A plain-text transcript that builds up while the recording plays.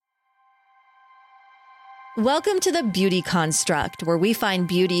Welcome to the Beauty Construct, where we find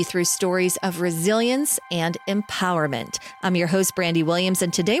beauty through stories of resilience and empowerment. I'm your host, Brandy Williams,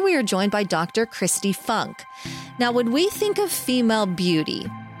 and today we are joined by Dr. Kristi Funk. Now, when we think of female beauty,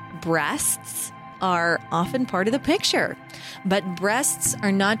 breasts are often part of the picture. But breasts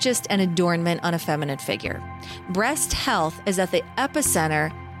are not just an adornment on a feminine figure. Breast health is at the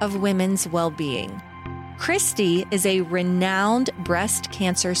epicenter of women's well-being. Kristi is a renowned breast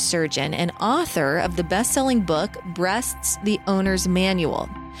cancer surgeon and author of the best-selling book, Breasts, the Owner's Manual.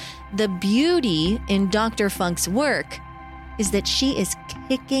 The beauty in Dr. Funk's work is that she is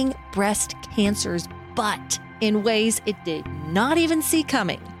kicking breast cancer's butt in ways it did not even see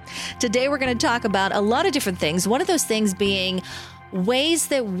coming. Today, we're going to talk about a lot of different things. One of those things being ways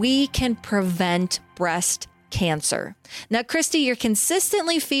that we can prevent breast cancer. Now, Kristi, you're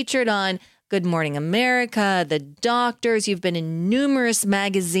consistently featured on Good Morning America, The Doctors. You've been in numerous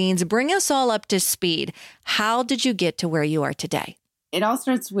magazines. Bring us all up to speed. How did you get to where you are today? It all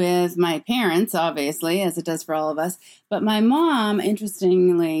starts with my parents, obviously, as it does for all of us. But my mom,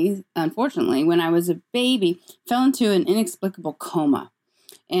 interestingly, unfortunately, when I was a baby, fell into an inexplicable coma.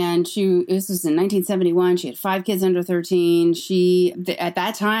 And this was in 1971. She had 5 kids under 13. At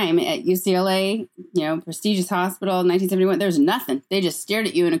that time at UCLA, prestigious hospital, 1971, there was nothing. They just stared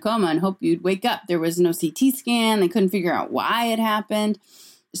at you in a coma and hoped you'd wake up. There was no CT scan. They couldn't figure out why it happened.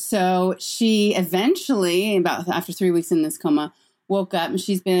 So she eventually, after 3 weeks in this coma, woke up, and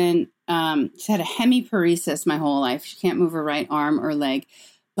she's had a hemiparesis my whole life. She can't move her right arm or leg.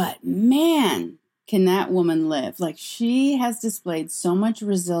 But man, can that woman live? Like, she has displayed so much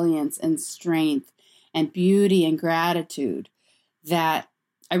resilience and strength and beauty and gratitude that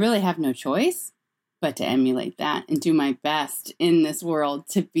I really have no choice but to emulate that and do my best in this world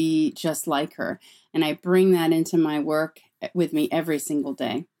to be just like her. And I bring that into my work with me every single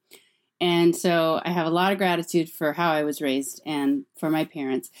day. And so I have a lot of gratitude for how I was raised and for my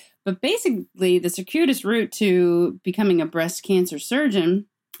parents. But basically, the circuitous route to becoming a breast cancer surgeon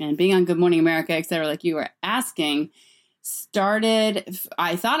and being on Good Morning America, et cetera, like you were asking,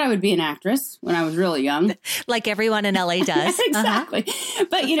 I thought I would be an actress when I was really young. Like everyone in LA does. Exactly. Uh-huh.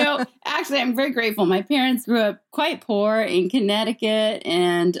 But, actually, I'm very grateful. My parents grew up quite poor in Connecticut,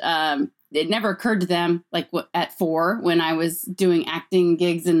 and it never occurred to them, like at 4, when I was doing acting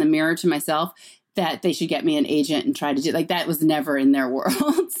gigs in the mirror to myself, that they should get me an agent and try to do, like, that was never in their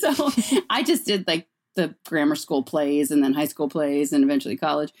world. So I just did like the grammar school plays and then high school plays and eventually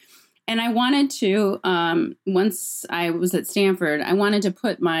college. And I wanted to, once I was at Stanford, I wanted to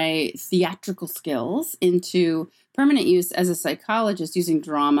put my theatrical skills into permanent use as a psychologist, using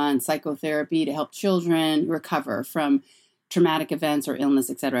drama and psychotherapy to help children recover from traumatic events or illness,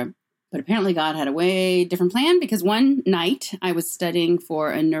 etc. But apparently God had a way different plan, because one night I was studying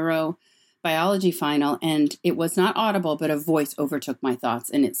for a neurobiology final, and it was not audible, but a voice overtook my thoughts,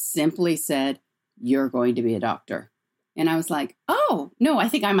 and it simply said, "You're going to be a doctor." And I was like, oh, no, I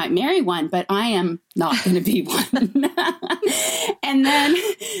think I might marry one, but I am not going to be one. And then,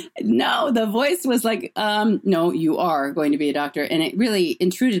 no, the voice was like, no, you are going to be a doctor. And it really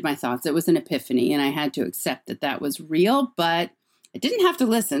intruded my thoughts. It was an epiphany, and I had to accept that that was real, but I didn't have to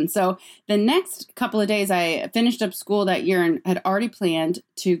listen. So the next couple of days, I finished up school that year and had already planned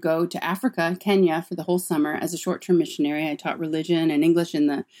to go to Africa, Kenya, for the whole summer as a short-term missionary. I taught religion and English in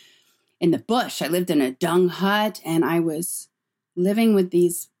the bush. I lived in a dung hut, and I was living with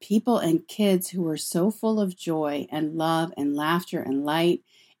these people and kids who were so full of joy and love and laughter and light.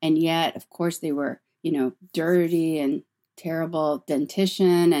 And yet, of course, they were, dirty and terrible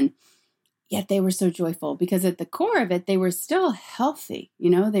dentition. And yet they were so joyful, because at the core of it, they were still healthy.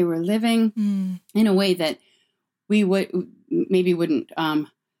 They were living in a way that we wouldn't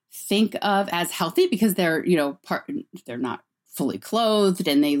think of as healthy, because they're, they're not fully clothed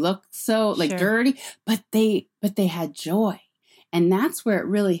and they look so like dirty, but they had joy. And that's where it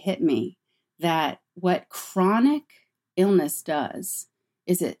really hit me, that what chronic illness does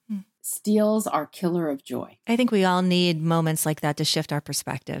is it steals our killer of joy. I think we all need moments like that to shift our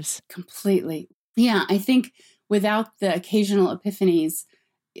perspectives. Completely. Yeah. I think without the occasional epiphanies,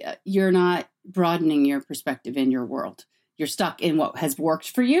 you're not broadening your perspective in your world. You're stuck in what has worked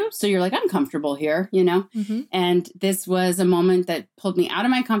for you. So you're like, I'm comfortable here, Mm-hmm. And this was a moment that pulled me out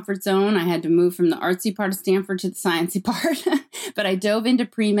of my comfort zone. I had to move from the artsy part of Stanford to the sciencey part. But I dove into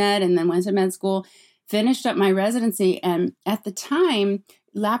pre-med and then went to med school, finished up my residency. And at the time,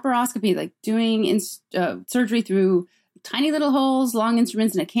 laparoscopy, like doing surgery through tiny little holes, long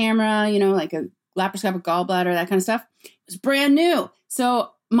instruments and a camera, like a laparoscopic gallbladder, that kind of stuff, was brand new.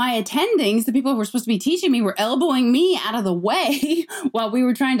 So my attendings, the people who were supposed to be teaching me, were elbowing me out of the way while we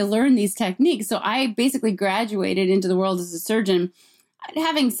were trying to learn these techniques. So I basically graduated into the world as a surgeon,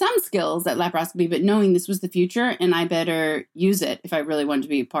 having some skills at laparoscopy, but knowing this was the future and I better use it if I really wanted to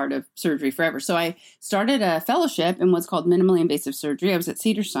be a part of surgery forever. So I started a fellowship in what's called minimally invasive surgery. I was at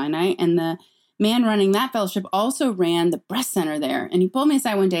Cedars-Sinai, and the man running that fellowship also ran the breast center there. And he pulled me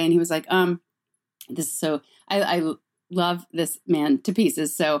aside one day and he was like, this is so, I love this man to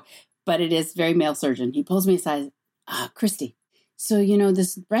pieces. So, but it is very male surgeon. He pulls me aside, Kristi. So,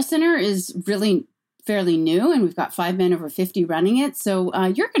 this breast center is really fairly new and we've got 5 men over 50 running it. So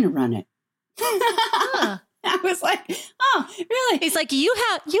you're going to run it. I was like, oh, really? He's like, you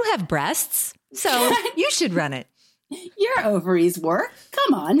have breasts, so you should run it. Your ovaries work.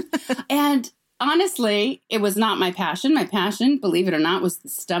 Come on. And honestly, it was not my passion. My passion, believe it or not, was the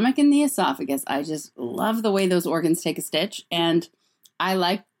stomach and the esophagus. I just love the way those organs take a stitch. And I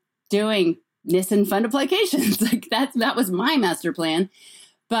like doing Nissen fundoplications. Like that was my master plan.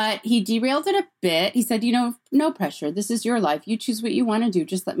 But he derailed it a bit. He said, no pressure. This is your life. You choose what you want to do.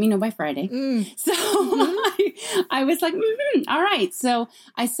 Just let me know by Friday. So I was like, all right. So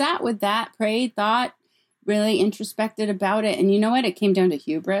I sat with that, prayed, thought, really introspected about it. And you know what? It came down to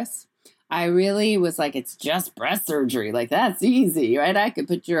hubris. I really was like, it's just breast surgery. Like, that's easy, right? I could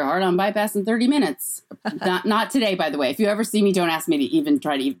put your heart on bypass in 30 minutes. Not today, by the way. If you ever see me, don't ask me to even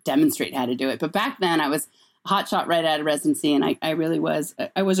try to demonstrate how to do it. But back then I was hotshot right out of residency. And I really was.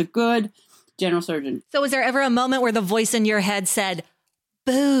 I was a good general surgeon. So was there ever a moment where the voice in your head said,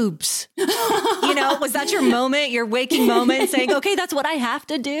 boobs? Was that your moment, your waking moment saying, okay, that's what I have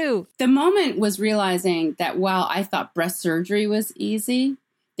to do? The moment was realizing that while I thought breast surgery was easy,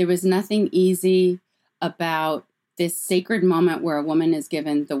 there was nothing easy about this sacred moment where a woman is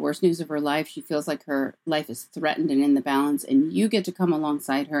given the worst news of her life. She feels like her life is threatened and in the balance, and you get to come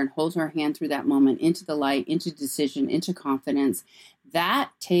alongside her and hold her hand through that moment into the light, into decision, into confidence.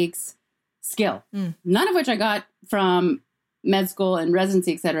 That takes skill, none of which I got from med school and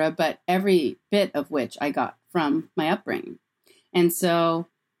residency, et cetera, but every bit of which I got from my upbringing. And so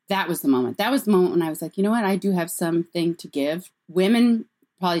that was the moment. That was the moment when I was like, you know what? I do have something to give. Women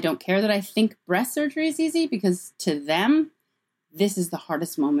probably don't care that I think breast surgery is easy, because to them, this is the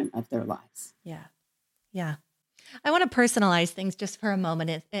hardest moment of their lives. Yeah. Yeah. I want to personalize things just for a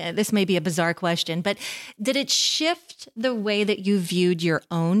moment. This may be a bizarre question, but did it shift the way that you viewed your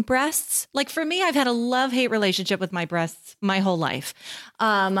own breasts? Like for me, I've had a love-hate relationship with my breasts my whole life.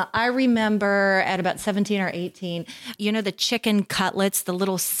 I remember at about 17 or 18, the chicken cutlets, the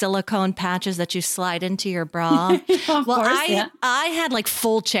little silicone patches that you slide into your bra. I had like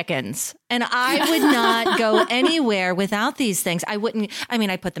full chickens. And I would not go anywhere without these things. I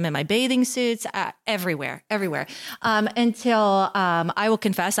put them in my bathing suits, everywhere. Until I will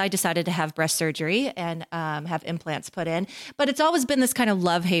confess, I decided to have breast surgery and have implants put in. But it's always been this kind of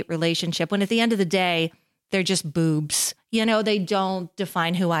love-hate relationship when at the end of the day, they're just boobs. They don't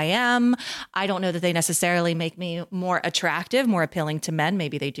define who I am. I don't know that they necessarily make me more attractive, more appealing to men.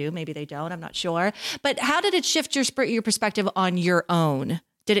 Maybe they do, maybe they don't. I'm not sure. But how did it shift your perspective on your own?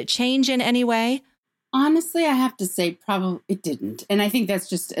 Did it change in any way? Honestly, I have to say probably it didn't. And I think that's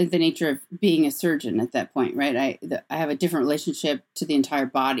just the nature of being a surgeon at that point, right? I have a different relationship to the entire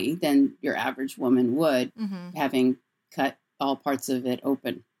body than your average woman would, having cut all parts of it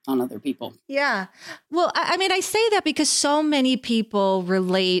open on other people. Yeah. Well, I say that because so many people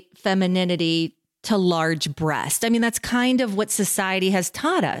relate femininity to large breast. That's kind of what society has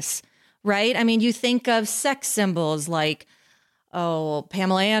taught us, right? You think of sex symbols like,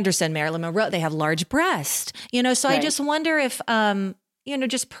 Pamela Anderson, Marilyn Monroe, they have large breasts, so right. I just wonder if,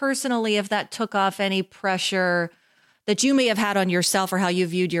 just personally, if that took off any pressure that you may have had on yourself or how you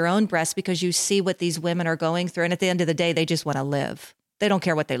viewed your own breasts, because you see what these women are going through. And at the end of the day, they just want to live. They don't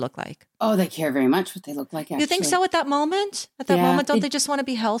care what they look like. Oh, they care very much what they look like, actually. You think so at that moment? Don't they just want to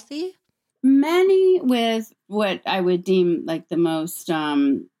be healthy? Many with what I would deem like the most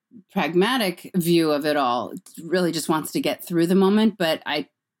pragmatic view of it all, really just wants to get through the moment. But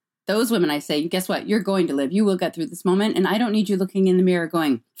those women, I say, guess what? You're going to live. You will get through this moment. And I don't need you looking in the mirror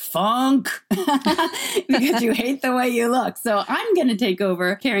going, funk, because you hate the way you look. So I'm going to take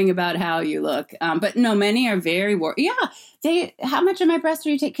over caring about how you look. But no, many are very worried. Yeah. How much of my breast are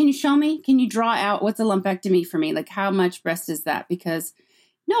you taking? Can you show me? Can you draw out what's a lumpectomy for me? Like, how much breast is that? Because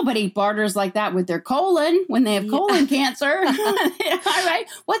nobody barters like that with their colon when they have colon cancer. All right.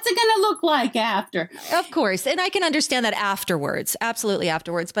 What's it going to look like after? Of course. And I can understand that afterwards. Absolutely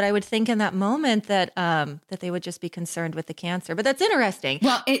afterwards. But I would think in that moment that they would just be concerned with the cancer. But that's interesting.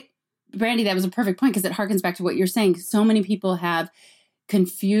 Well, Brandy, that was a perfect point because it harkens back to what you're saying. So many people have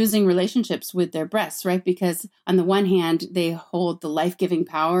confusing relationships with their breasts, right? Because on the one hand, they hold the life-giving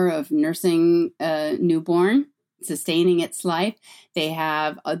power of nursing a newborn, sustaining its life. They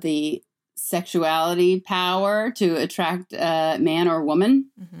have the sexuality power to attract a man or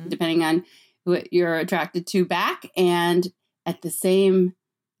woman, depending on who you're attracted to back. And at the same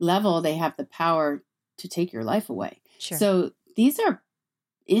level, they have the power to take your life away. Sure. So these are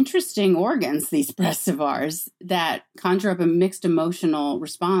interesting organs, these breasts of ours, that conjure up a mixed emotional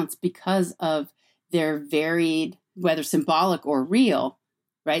response because of their varied, whether symbolic or real,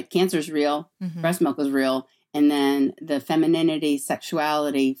 right? Cancer is real, breast milk is real. And then the femininity,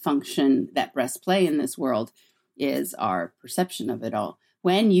 sexuality function that breasts play in this world is our perception of it all.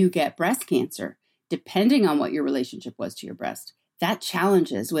 When you get breast cancer, depending on what your relationship was to your breast, that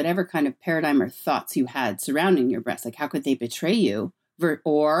challenges whatever kind of paradigm or thoughts you had surrounding your breast. Like, how could they betray you?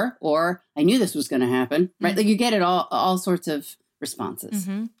 Or I knew this was going to happen, right? Like you get it all sorts of responses.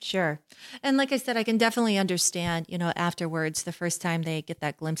 Sure. And like I said, I can definitely understand, afterwards, the first time they get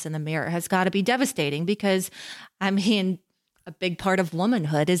that glimpse in the mirror has got to be devastating because, I mean, a big part of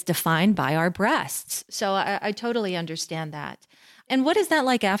womanhood is defined by our breasts. So I totally understand that. And what is that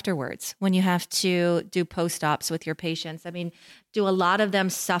like afterwards when you have to do post-ops with your patients? I mean, do a lot of them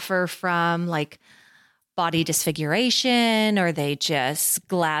suffer from like body disfiguration? Or are they just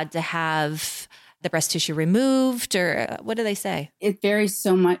glad to have the breast tissue removed? Or what do they say? It varies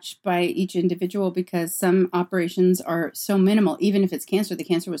so much by each individual because some operations are so minimal. Even if it's cancer, the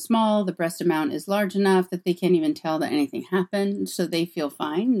cancer was small, the breast amount is large enough that they can't even tell that anything happened. So they feel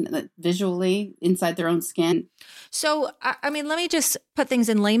fine visually inside their own skin. So, I mean, let me just put things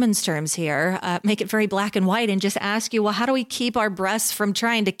in layman's terms here, make it very black and white and just ask you, well, how do we keep our breasts from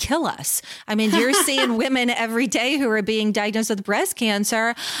trying to kill us? I mean, you're seeing women every day who are being diagnosed with breast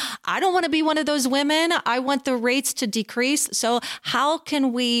cancer. I don't want to be one of those women. I want the rates to decrease. So how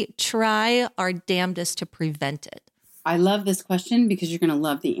can we try our damnedest to prevent it? I love this question because you're going to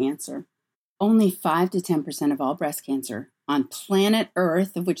love the answer. Only 5 to 10% of all breast cancer on planet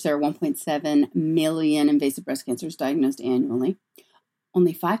Earth, of which there are 1.7 million invasive breast cancers diagnosed annually,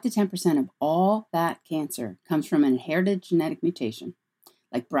 only 5 to 10% of all that cancer comes from an inherited genetic mutation,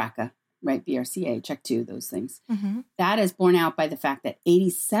 like BRCA, right? BRCA, CHEK2, those things. That is borne out by the fact that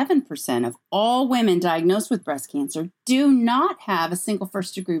 87% of all women diagnosed with breast cancer do not have a single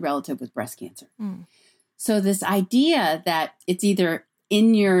first-degree relative with breast cancer. So this idea that it's either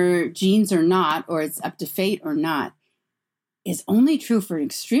in your genes or not, or it's up to fate or not, is only true for an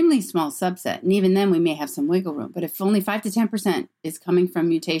extremely small subset. And even then we may have some wiggle room. But if only 5 to 10% is coming from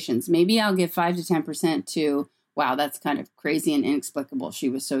mutations, maybe I'll give 5 to 10% to, wow, that's kind of crazy and inexplicable. She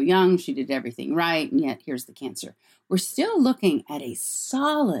was so young, she did everything right, and yet here's the cancer. We're still looking at a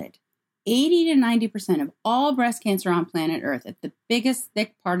solid 80 to 90% of all breast cancer on planet Earth, at the biggest,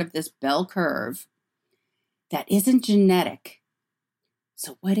 thick part of this bell curve, that isn't genetic.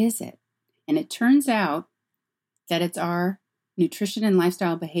 So what is it? And it turns out that it's our nutrition and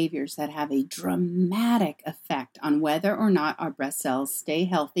lifestyle behaviors that have a dramatic effect on whether or not our breast cells stay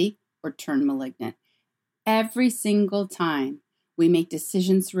healthy or turn malignant. Every single time we make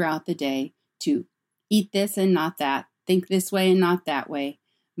decisions throughout the day to eat this and not that, think this way and not that way,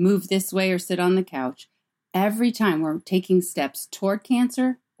 move this way or sit on the couch, every time we're taking steps toward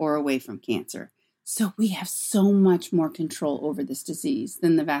cancer or away from cancer. So we have so much more control over this disease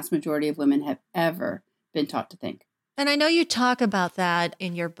than the vast majority of women have ever been taught to think. And I know you talk about that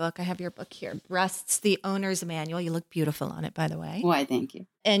in your book. I have your book here, Breasts, the Owner's Manual. You look beautiful on it, by the way. Why, thank you.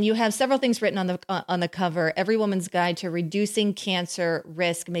 And you have several things written on the cover. Every Woman's Guide to Reducing Cancer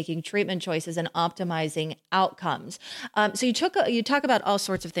Risk, Making Treatment Choices, and Optimizing Outcomes. So you talk about all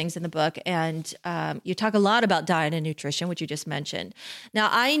sorts of things in the book, and you talk a lot about diet and nutrition, which you just mentioned. Now,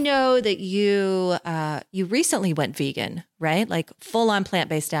 I know that you recently went vegan, right? Like full-on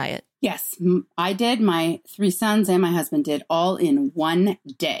plant-based diet. Yes, I did. My 3 sons and my husband did, all in one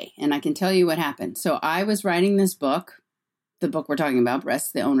day. And I can tell you what happened. So I was writing this book, the book we're talking about,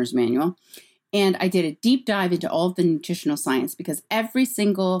 Breasts, the Owner's Manual. And I did a deep dive into all of the nutritional science because every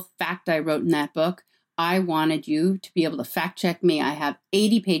single fact I wrote in that book, I wanted you to be able to fact check me. I have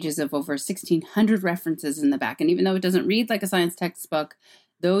 80 pages of over 1,600 references in the back. And even though it doesn't read like a science textbook,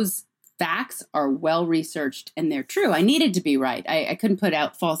 those facts are well researched and they're true. I needed to be right. I couldn't put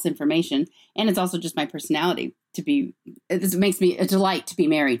out false information. And it's also just my personality it makes me a delight to be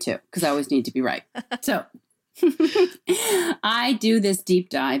married to because I always need to be right. So I do this deep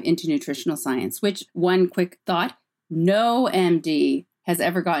dive into nutritional science, which, one quick thought, no MD has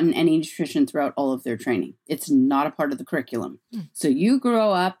ever gotten any nutrition throughout all of their training. It's not a part of the curriculum. So you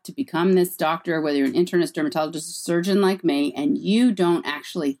grow up to become this doctor, whether you're an internist, dermatologist, surgeon like me, and you don't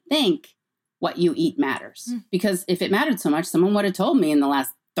actually think what you eat matters. Because if it mattered so much, someone would have told me in the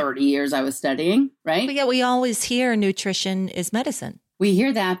last 30 years I was studying, right? But yet we always hear nutrition is medicine. We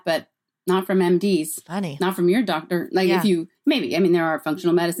hear that, but not from MDs. Funny. Not from your doctor. Like if you, maybe, I mean, there are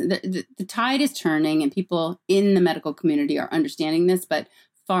functional medicine. The tide is turning and people in the medical community are understanding this, but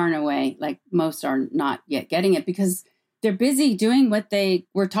far and away, like most are not yet getting it because they're busy doing what they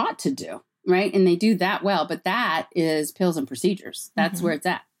were taught to do, right? And they do that well, but that is pills and procedures. That's where it's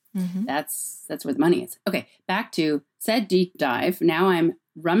at. That's where the money is. Okay, back to said deep dive. Now I'm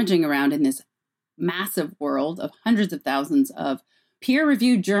rummaging around in this massive world of hundreds of thousands of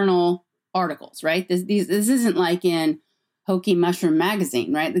peer-reviewed journal articles, right? This isn't like in Hokey Mushroom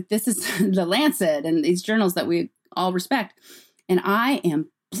Magazine, right? Like this is the Lancet and these journals that we all respect. And I am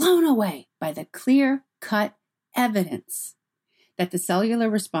blown away by the clear-cut evidence that the cellular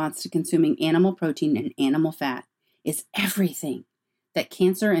response to consuming animal protein and animal fat is everything that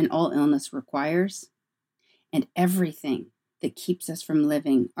cancer and all illness requires, and everything that keeps us from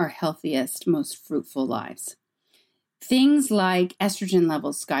living our healthiest, most fruitful lives. Things like estrogen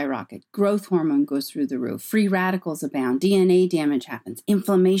levels skyrocket, growth hormone goes through the roof, free radicals abound, DNA damage happens,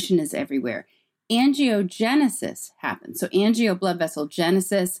 inflammation is everywhere, angiogenesis happens. So angio, blood vessel,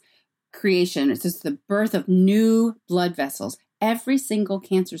 genesis, creation, it's just the birth of new blood vessels. Every single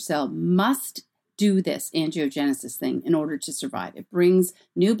cancer cell must do this angiogenesis thing in order to survive. It brings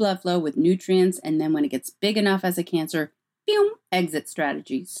new blood flow with nutrients, and then when it gets big enough as a cancer, boom, exit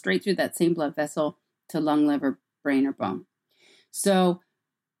strategy, straight through that same blood vessel to lung, liver, brain, or bone. So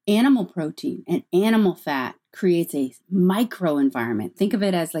animal protein and animal fat creates a microenvironment. Think of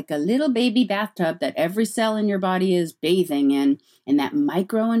it as like a little baby bathtub that every cell in your body is bathing in, and that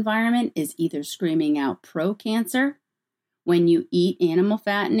microenvironment is either screaming out pro-cancer when you eat animal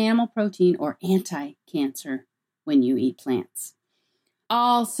fat and animal protein, or anti-cancer when you eat plants.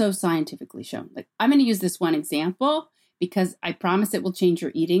 Also scientifically shown. Like I'm going to use this one example because I promise it will change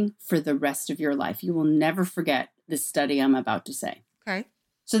your eating for the rest of your life. You will never forget this study I'm about to say. Okay.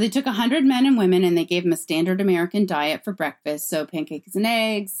 So they took 100 men and women and they gave them a standard American diet for breakfast. So pancakes and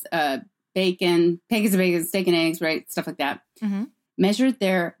eggs, bacon, steak and eggs, right? Stuff like that. Measured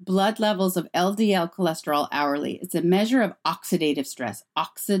their blood levels of LDL cholesterol hourly. It's a measure of oxidative stress.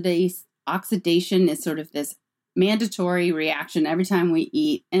 Oxidation is sort of this mandatory reaction every time we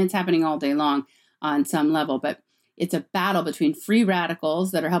eat, and it's happening all day long on some level, but it's a battle between free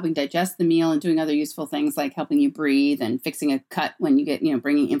radicals that are helping digest the meal and doing other useful things like helping you breathe and fixing a cut when you get,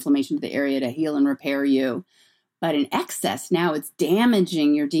 bringing inflammation to the area to heal and repair you. But in excess, now it's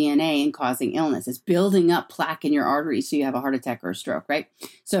damaging your DNA and causing illness. It's building up plaque in your arteries so you have a heart attack or a stroke, right?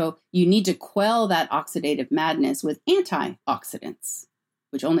 So you need to quell that oxidative madness with antioxidants,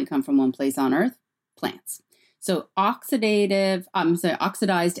 which only come from one place on earth, plants. So oxidized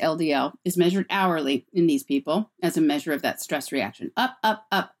LDL is measured hourly in these people as a measure of that stress reaction. Up, up,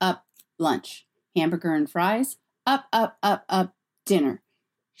 up, up, lunch. Hamburger and fries. Up, up, up, up, dinner.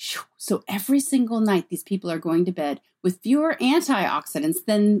 So every single night, these people are going to bed with fewer antioxidants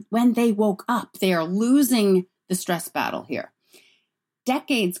than when they woke up. They are losing the stress battle here.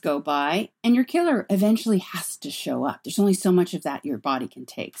 Decades go by, and your killer eventually has to show up. There's only so much of that your body can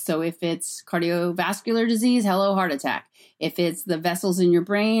take. So if it's cardiovascular disease, hello, heart attack. If it's the vessels in your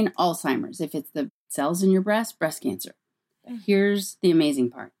brain, Alzheimer's. If it's the cells in your breast cancer. Here's the amazing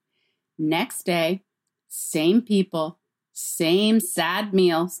part. Next day, same people, same sad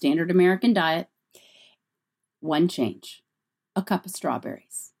meal, standard American diet. One change. A cup of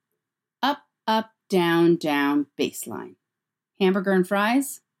strawberries. Up, up, down, down, baseline. Hamburger and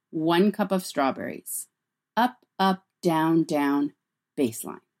fries, 1 cup of strawberries. Up, up, down, down,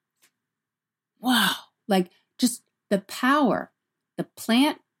 baseline. Wow. Like just the power, the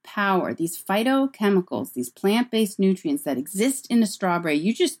plant power, these phytochemicals, these plant-based nutrients that exist in a strawberry.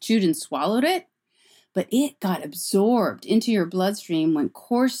 You just chewed and swallowed it, but it got absorbed into your bloodstream, went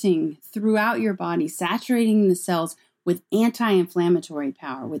coursing throughout your body, saturating the cells with anti-inflammatory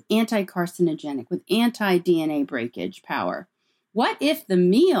power, with anti-carcinogenic, with anti-DNA breakage power. What if the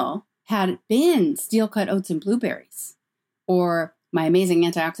meal had been steel-cut oats and blueberries, or my amazing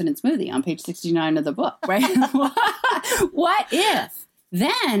antioxidant smoothie on page 69 of the book, right? What if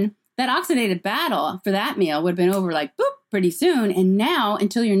then that oxidative battle for that meal would have been over like, boop, pretty soon. And now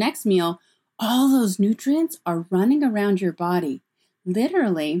until your next meal, all those nutrients are running around your body,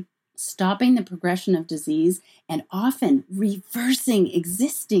 literally stopping the progression of disease and often reversing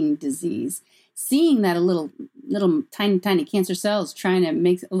existing disease, seeing that a little tiny cancer cells trying to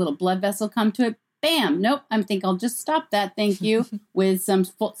make a little blood vessel come to it. Bam. Nope. I think I'll just stop that. Thank you. With some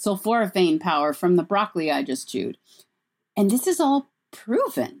sulforaphane power from the broccoli I just chewed. And this is all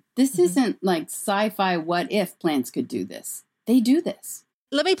proven. This isn't like sci-fi what if plants could do this. They do this.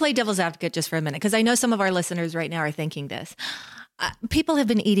 Let me play devil's advocate just for a minute, because I know some of our listeners right now are thinking this. People have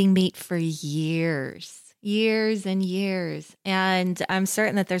been eating meat for years and years. And I'm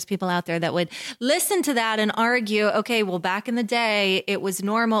certain that there's people out there that would listen to that and argue, okay, well, back in the day, it was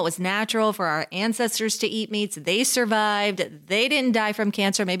normal. It was natural for our ancestors to eat meats. They survived. They didn't die from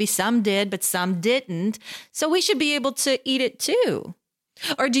cancer. Maybe some did, but some didn't. So we should be able to eat it too.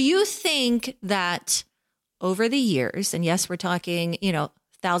 Or do you think that over the years, and yes, we're talking,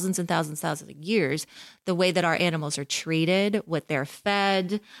 thousands and thousands of years, the way that our animals are treated, what they're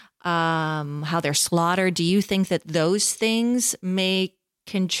fed, how they're slaughtered, do you think that those things may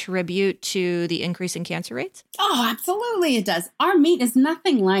contribute to the increase in cancer rates? Oh, absolutely it does. Our meat is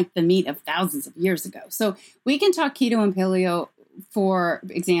nothing like the meat of thousands of years ago. So we can talk keto and paleo, for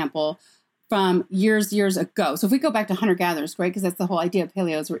example, from years ago. So if we go back to hunter-gatherers, right, because that's the whole idea of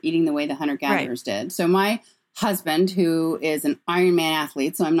paleo, is we're eating the way the hunter-gatherers did. So my husband, who is an Ironman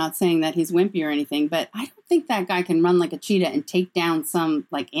athlete, so I'm not saying that he's wimpy or anything, but I don't think that guy can run like a cheetah and take down some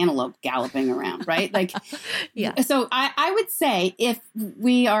like antelope galloping around, right? Like, yeah. So I would say, if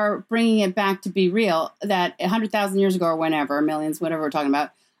we are bringing it back to be real, that 100,000 years ago or whenever, millions, whatever we're talking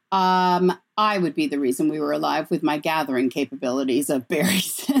about, I would be the reason we were alive with my gathering capabilities of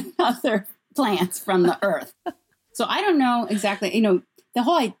berries and other plants from the earth. So I don't know exactly, the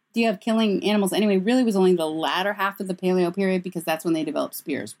whole idea of killing animals anyway really was only the latter half of the paleo period, because that's when they developed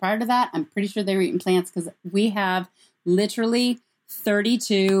spears. Prior to that, I'm pretty sure they were eating plants, because we have literally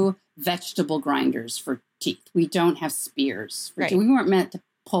 32 vegetable grinders for teeth. We don't have spears. We weren't meant to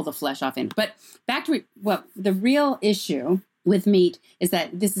pull the flesh off in. But back to what the real issue with meat is,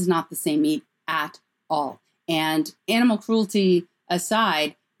 that this is not the same meat at all. And animal cruelty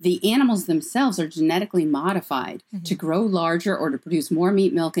aside, the animals themselves are genetically modified to grow larger or to produce more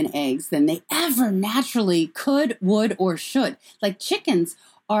meat, milk, and eggs than they ever naturally could, would, or should. Like chickens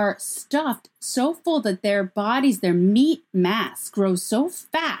are stuffed so full that their bodies, their meat mass grows so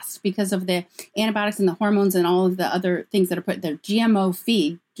fast because of the antibiotics and the hormones and all of the other things that are put, their GMO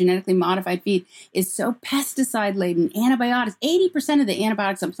feed, genetically modified feed, is so pesticide laden. Antibiotics, 80% of the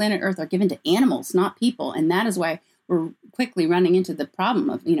antibiotics on planet Earth are given to animals, not people. And that is why we're quickly running into the problem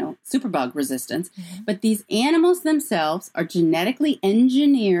of, superbug resistance. But these animals themselves are genetically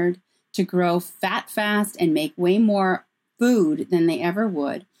engineered to grow fat fast and make way more food than they ever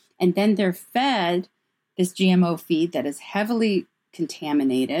would. And then they're fed this GMO feed that is heavily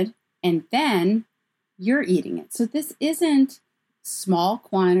contaminated. And then you're eating it. So this isn't small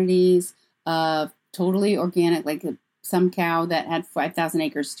quantities of totally organic, like some cow that had 5,000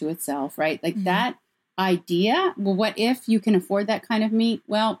 acres to itself, right? Like that idea. Well, what if you can afford that kind of meat?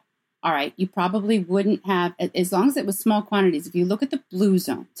 Well, all right, you probably wouldn't have, as long as it was small quantities. If you look at the blue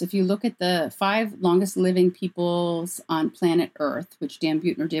zones, if you look at the 5 longest living peoples on planet Earth, which Dan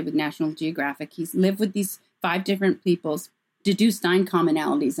Buettner did with National Geographic, he's lived with these 5 different peoples, deduced 9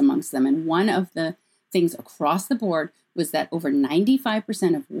 commonalities amongst them. And one of the things across the board was that over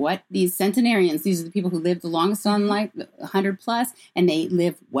 95% of what these centenarians, these are the people who live the longest on life, 100 plus, and they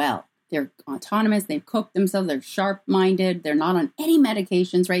live well. They're autonomous. They've cooked themselves. They're sharp-minded. They're not on any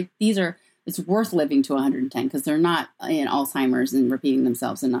medications, right? It's worth living to 110 because they're not in Alzheimer's and repeating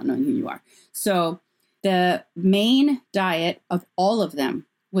themselves and not knowing who you are. So the main diet of all of them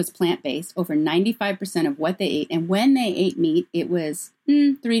was plant-based, over 95% of what they ate. And when they ate meat, it was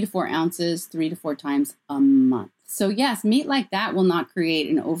 3 to 4 ounces, 3 to 4 times a month. So yes, meat like that will not create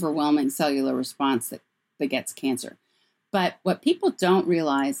an overwhelming cellular response that gets cancer. But what people don't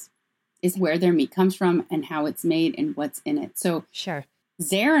realize is where their meat comes from and how it's made and what's in it. So sure,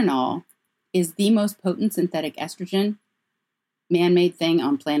 Zeranol is the most potent synthetic estrogen man-made thing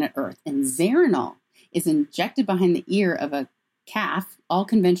on planet Earth. And Zeranol is injected behind the ear of a calf, all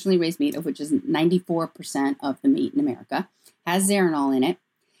conventionally raised meat, of which is 94% of the meat in America, has Zeranol in it.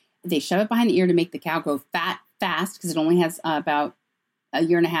 They shove it behind the ear to make the cow grow fat fast, because it only has about a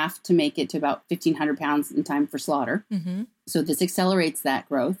year and a half to make it to about 1,500 pounds in time for slaughter. So this accelerates that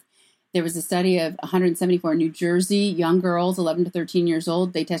growth. There was a study of 174 New Jersey young girls, 11 to 13 years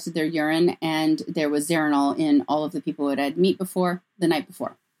old. They tested their urine, and there was Zeranol in all of the people who had had meat before the night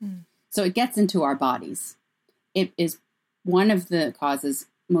before. So it gets into our bodies. It is one of the causes,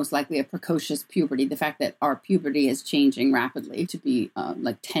 most likely, of precocious puberty, the fact that our puberty is changing rapidly to be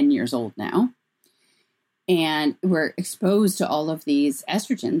like 10 years old now. And we're exposed to all of these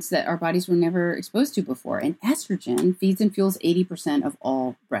estrogens that our bodies were never exposed to before. And estrogen feeds and fuels 80% of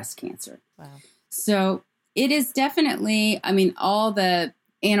all breast cancer. Wow. So it is definitely, I mean, all the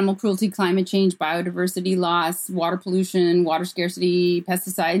animal cruelty, climate change, biodiversity loss, water pollution, water scarcity,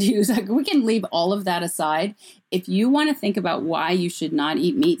 pesticide use, like we can leave all of that aside. If you want to think about why you should not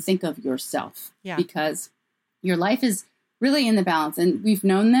eat meat, think of yourself. Yeah. Because your life is really in the balance. And we've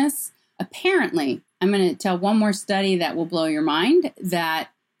known this. Apparently, I'm going to tell one more study that will blow your mind that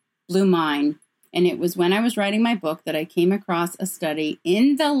blew mine. And it was when I was writing my book that I came across a study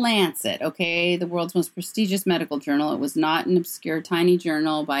in The Lancet, okay, the world's most prestigious medical journal. It was not an obscure, tiny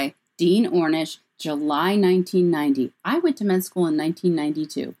journal by Dean Ornish, July 1990. I went to med school in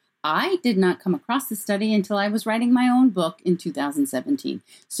 1992. I did not come across the study until I was writing my own book in 2017.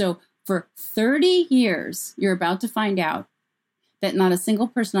 So for 30 years, you're about to find out that not a single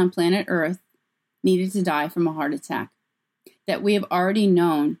person on planet Earth needed to die from a heart attack, that we have already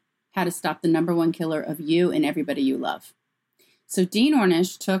known how to stop the number one killer of you and everybody you love. So Dean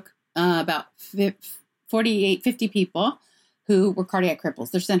Ornish took about 50 people who were cardiac cripples.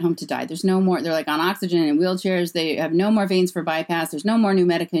 They're sent home to die. There's no more, they're like on oxygen and wheelchairs. They have no more veins for bypass. There's no more new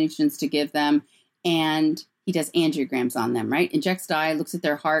medications to give them. And he does angiograms on them, right? Injects dye, looks at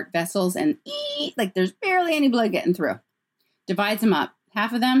their heart vessels, and like there's barely any blood getting through. Divides them up.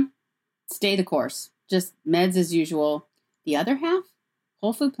 Half of them stay the course, just meds as usual. The other half,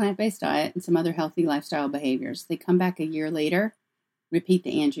 whole food, plant-based diet, and some other healthy lifestyle behaviors. They come back a year later, repeat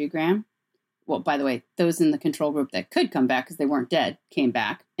the angiogram. Well, by the way, those in the control group that could come back because they weren't dead came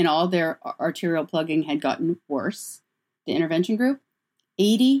back, and all their arterial plugging had gotten worse. The intervention group,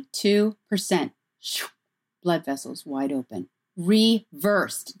 82%. Blood vessels wide open.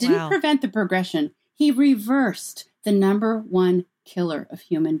 Reversed. Didn't prevent the progression. He reversed the number one killer of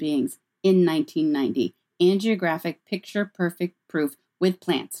human beings in 1990. Angiographic, picture-perfect proof with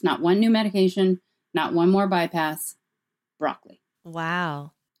plants. Not one new medication, not one more bypass. Broccoli.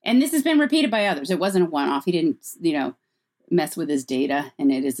 Wow. And this has been repeated by others. It wasn't a one-off. He didn't, mess with his data,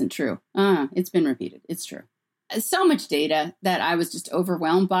 and it isn't true. It's been repeated. It's true. So much data that I was just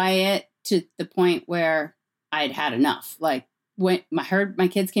overwhelmed by it to the point where I'd had enough. Like, when I heard my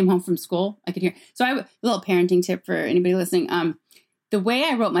kids came home from school, I could hear. So a little parenting tip for anybody listening. The way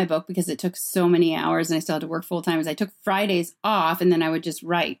I wrote my book, because it took so many hours and I still had to work full time, is I took Fridays off and then I would just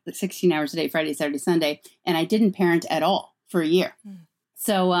write 16 hours a day, Friday, Saturday, Sunday. And I didn't parent at all for a year.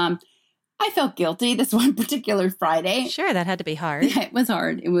 So I felt guilty this one particular Friday. Sure, that had to be hard. Yeah, it was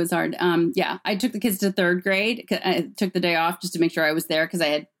hard. I took the kids to third grade. I took the day off just to make sure I was there because I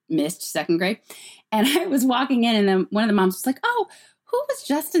had missed second grade. And I was walking in and then one of the moms was like, "Oh, who was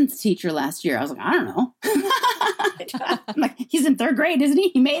Justin's teacher last year?" I was like, "I don't know." I'm like, "He's in third grade, isn't he?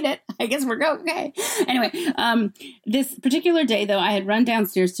 He made it. I guess we're okay." Anyway, this particular day, though, I had run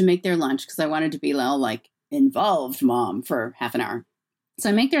downstairs to make their lunch because I wanted to be like involved mom for half an hour. So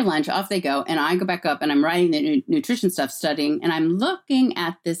I make their lunch, off they go, and I go back up and I'm writing the nutrition stuff, studying, and I'm looking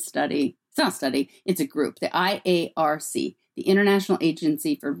at this study. It's not a study, it's a group, the IARC, the International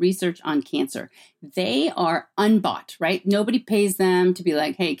Agency for Research on Cancer. They are unbought, right? Nobody pays them to be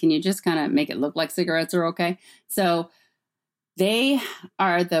like, "Hey, can you just kind of make it look like cigarettes are okay?" So they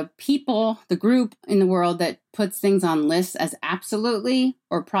are the people, the group in the world that puts things on lists as absolutely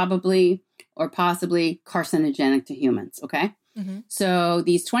or probably or possibly carcinogenic to humans, okay? Mm-hmm. So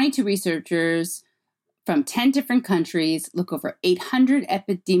these 22 researchers from 10 different countries look over 800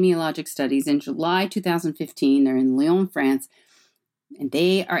 epidemiologic studies. In July 2015, they're in Lyon, France, and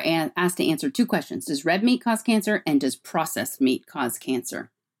they are asked to answer two questions. Does red meat cause cancer, and does processed meat cause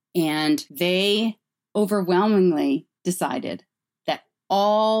cancer? And they overwhelmingly decided that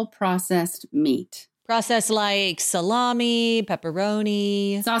all processed meat, processed like salami,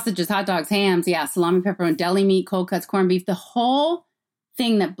 pepperoni, sausages, hot dogs, hams, salami, pepperoni, deli meat, cold cuts, corned beef, the whole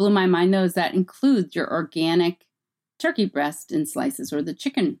thing that blew my mind, though, is that includes your organic turkey breast in slices or the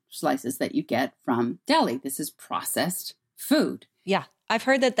chicken slices that you get from deli. This is processed food. Yeah. I've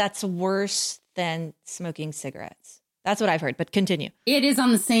heard that that's worse than smoking cigarettes. That's what I've heard, but continue. It is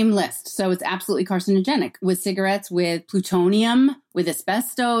on the same list. So it's absolutely carcinogenic with cigarettes, with plutonium, with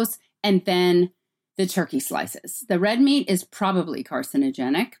asbestos, and then the turkey slices. The red meat is probably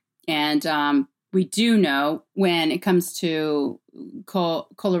carcinogenic. And we do know when it comes to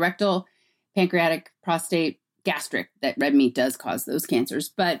colorectal, pancreatic, prostate, gastric, that red meat does cause those cancers.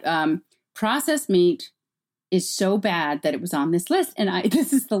 But processed meat is so bad that it was on this list. And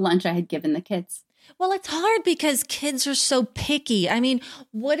this is the lunch I had given the kids. Well, it's hard because kids are so picky. I mean,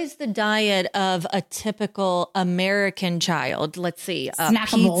 what is the diet of a typical American child? Let's see,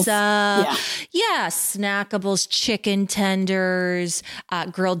 Snackables. pizza. Yeah, snackables, chicken tenders,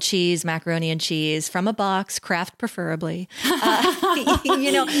 grilled cheese, macaroni and cheese from a box, Kraft preferably.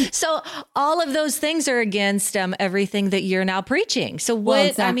 So all of those things are against everything that you're now preaching. So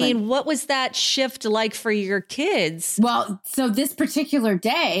what was that shift like for your kids? Well, so this particular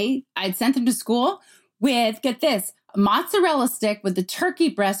day, I'd sent them to school with, get this, a mozzarella stick with the turkey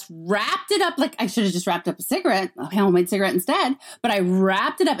breast, wrapped it up like I should have just wrapped up a homemade cigarette instead, but I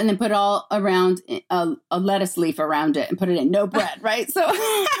wrapped it up and then put it all around a lettuce leaf around it and put it in. No bread, right? So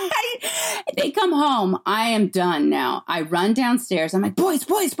they come home. I am done now. I run downstairs. I'm like, boys,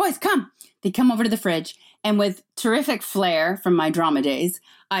 come. They come over to the fridge, and with terrific flair from my drama days,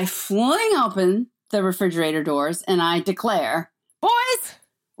 I fling open the refrigerator doors and I declare, boys,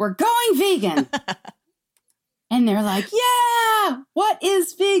 we're going vegan. And they're like, yeah, what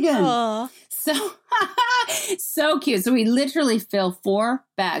is vegan? Aww. So cute. So we literally fill 4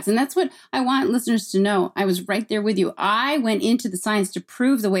 bags. And that's what I want listeners to know. I was right there with you. I went into the science to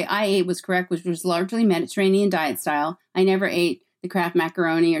prove the way I ate was correct, which was largely Mediterranean diet style. I never ate the Kraft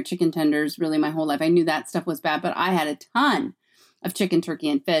macaroni or chicken tenders really my whole life. I knew that stuff was bad, but I had a ton of chicken, turkey,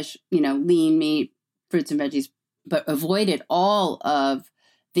 and fish, lean meat, fruits and veggies, but avoided all of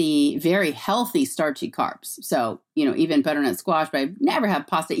the very healthy starchy carbs. So, even butternut squash, but I never have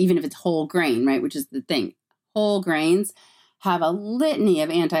pasta, even if it's whole grain, right? Which is the thing. Whole grains have a litany of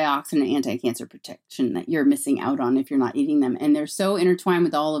antioxidant and anti-cancer protection that you're missing out on if you're not eating them. And they're so intertwined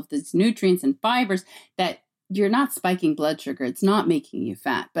with all of these nutrients and fibers that you're not spiking blood sugar. It's not making you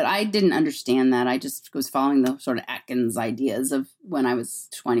fat. But I didn't understand that. I just was following the sort of Atkins ideas of when I was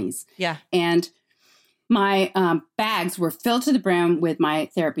 20s. Yeah. And my bags were filled to the brim with my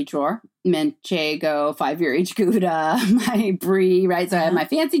therapy drawer, Manchego, 5-year age Gouda, my brie, right? So I had my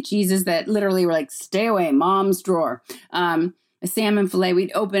fancy cheeses that literally were like, stay away, mom's drawer. A salmon fillet.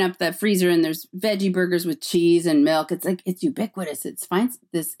 We'd open up the freezer and there's veggie burgers with cheese and milk. It's like, it's ubiquitous.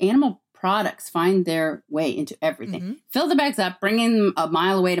 This animal products find their way into everything. Mm-hmm. Fill the bags up, bring them a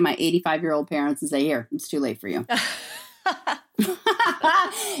mile away to my 85-year-old parents and say, here, it's too late for you.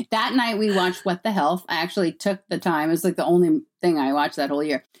 That night we watched What the Health. I actually took the time. It was like the only thing I watched that whole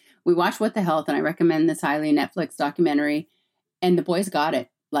year. We watched What the Health, and I recommend this highly, Netflix documentary. And the boys got it.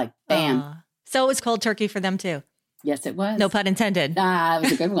 Like, bam. So it was cold turkey for them too. Yes, it was. No pun intended. It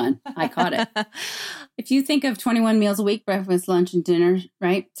was a good one. I caught it. If you think of 21 meals a week, breakfast, lunch, and dinner,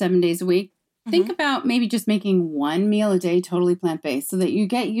 right? 7 days a week. Mm-hmm. Think about maybe just making one meal a day totally plant-based so that you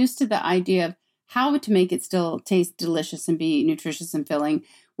get used to the idea of how to make it still taste delicious and be nutritious and filling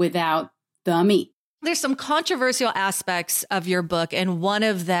without the meat. There's some controversial aspects of your book, and one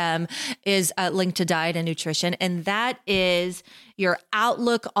of them is linked to diet and nutrition, and that is your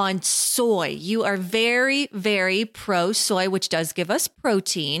outlook on soy. You are very, very pro-soy, which does give us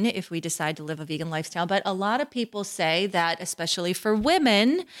protein if we decide to live a vegan lifestyle. But a lot of people say that, especially for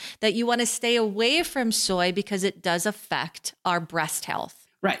women, that you want to stay away from soy because it does affect our breast health.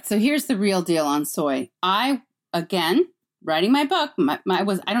 Right. So here's the real deal on soy. Again, writing my book, I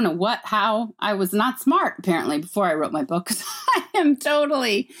was not smart apparently before I wrote my book, because I am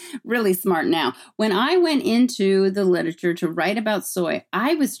totally really smart now. When I went into the literature to write about soy,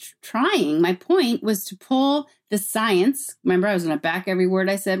 I was trying, my point was to pull the science. Remember, I was going to back every word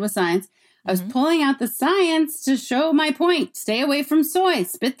I said with science. I was pulling out the science to show my point. Stay away from soy.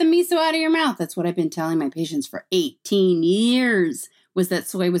 Spit the miso out of your mouth. That's what I've been telling my patients for 18 years. Was that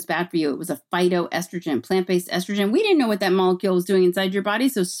soy was bad for you. It was a phytoestrogen, plant-based estrogen. We didn't know what that molecule was doing inside your body,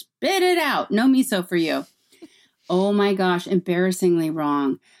 so spit it out. No miso for you. Oh my gosh, embarrassingly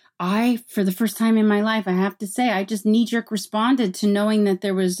wrong. For the first time in my life, I have to say, I just knee-jerk responded to knowing that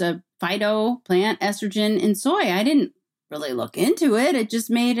there was a phyto plant estrogen in soy. I didn't really look into it. It just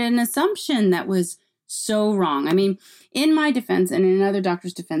made an assumption that was so wrong. I mean, in my defense and in other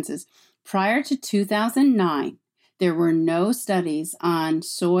doctors' defenses, prior to 2009, there were no studies on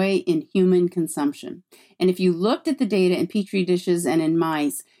soy in human consumption. And if you looked at the data in petri dishes and in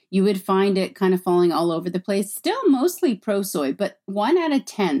mice, you would find it kind of falling all over the place, still mostly pro-soy, but 1 out of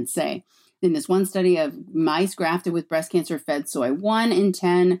 10, say, in this one study of mice grafted with breast cancer fed soy, 1 in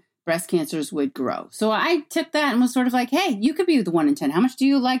 10 breast cancers would grow. So I took that and was sort of like, hey, you could be the 1 in 10. How much do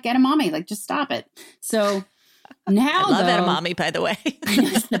you like edamame? Like, just stop it. So now, I love edamame, by the way.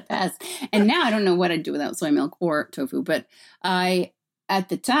 It's the best. And now I don't know what I'd do without soy milk or tofu. But I, at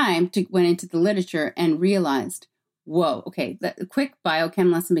the time, went into the literature and realized, whoa, okay, a quick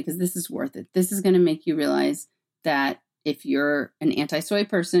biochem lesson, because this is worth it. This is going to make you realize that if you're an anti-soy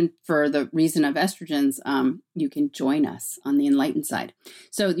person for the reason of estrogens, you can join us on the enlightened side.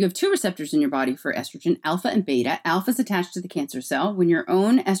 So you have 2 receptors in your body for estrogen, alpha and beta. Alpha is attached to the cancer cell. When your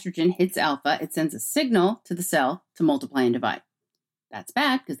own estrogen hits alpha, it sends a signal to the cell to multiply and divide. That's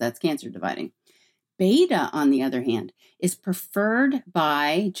bad because that's cancer dividing. Beta, on the other hand, is preferred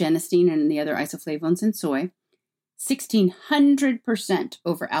by genistein and the other isoflavones in soy 1,600%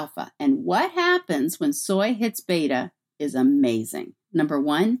 over alpha. And what happens when soy hits beta is amazing. Number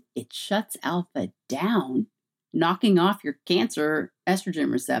 1, it shuts alpha down, knocking off your cancer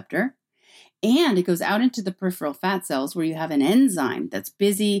estrogen receptor. And it goes out into the peripheral fat cells where you have an enzyme that's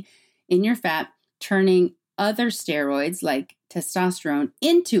busy in your fat turning other steroids like testosterone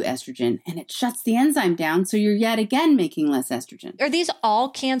into estrogen, and it shuts the enzyme down. So you're yet again making less estrogen. Are these all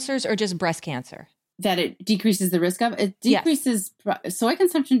cancers or just breast cancer? That it decreases the risk of? It decreases, yes. Soy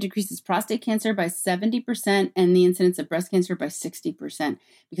consumption decreases prostate cancer by 70% and the incidence of breast cancer by 60%,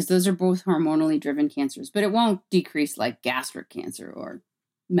 because those are both hormonally driven cancers, but it won't decrease like gastric cancer or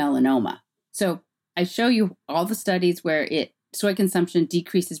melanoma. So I show you all the studies where soy consumption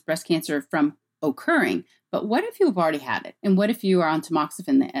decreases breast cancer from occurring. But what if you've already had it? And what if you are on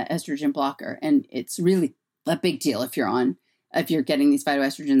tamoxifen, the estrogen blocker? And it's really a big deal if you're getting these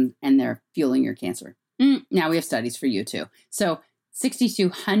phytoestrogens and they're fueling your cancer. Now we have studies for you too. So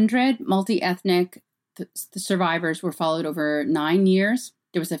 6,200 multi-ethnic survivors were followed over 9 years.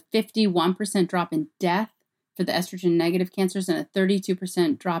 There was a 51% drop in death for the estrogen negative cancers and a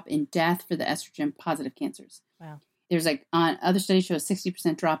 32% drop in death for the estrogen positive cancers. Wow. There's other studies show a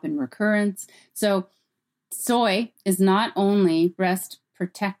 60% drop in recurrence. So soy is not only breast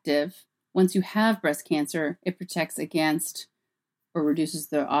protective. Once you have breast cancer, it protects against or reduces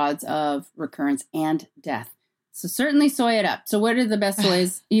the odds of recurrence and death. So certainly soy it up. So what are the best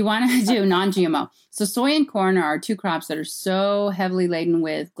soys you want to do? Non-GMO. So soy and corn are 2 crops that are so heavily laden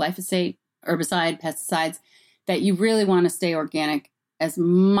with glyphosate, herbicide, pesticides, that you really want to stay organic as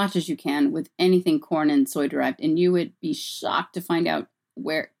much as you can with anything corn and soy derived. And you would be shocked to find out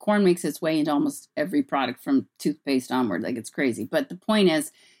where corn makes its way into almost every product from toothpaste onward. Like, it's crazy. But the point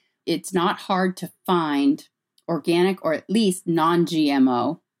is, it's not hard to find organic or at least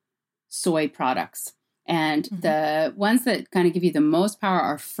non-GMO soy products. And the ones that kind of give you the most power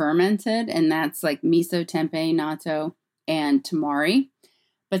are fermented, and that's like miso, tempeh, natto, and tamari.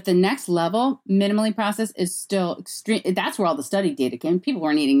 But the next level, minimally processed, is still extreme. That's where all the study data came. People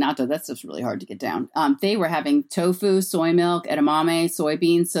weren't eating natto. That stuff's really hard to get down. They were having tofu, soy milk, edamame,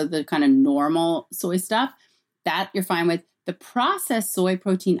 soybeans. So the kind of normal soy stuff, that you're fine with. The processed soy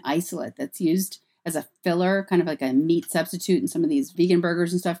protein isolate that's used as a filler, kind of like a meat substitute in some of these vegan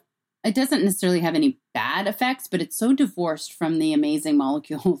burgers and stuff, it doesn't necessarily have any bad effects, but it's so divorced from the amazing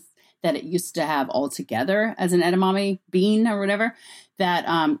molecules that it used to have altogether as an edamame bean or whatever,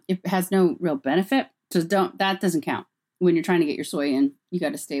 that it has no real benefit. So that doesn't count. When you're trying to get your soy in, you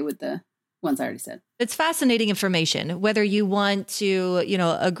got to stay with the ones I already said. It's fascinating information, whether you want to,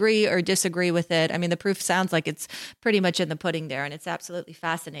 agree or disagree with it. I mean, the proof sounds like it's pretty much in the pudding there, and it's absolutely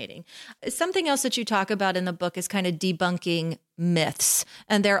fascinating. Something else that you talk about in the book is kind of debunking myths.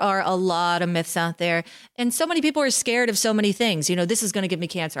 And there are a lot of myths out there. And so many people are scared of so many things. This is going to give me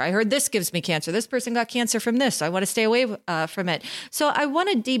cancer. I heard this gives me cancer. This person got cancer from this. So I want to stay away from it. So I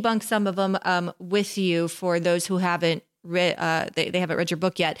want to debunk some of them with you for those who haven't they haven't read your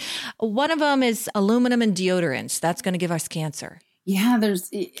book yet. One of them is aluminum and deodorants. That's going to give us cancer. Yeah,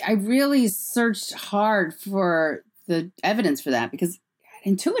 I really searched hard for the evidence for that, because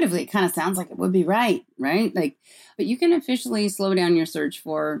intuitively it kind of sounds like it would be right? But you can officially slow down your search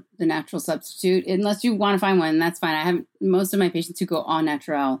for the natural substitute unless you want to find one. That's fine. Most of my patients who go au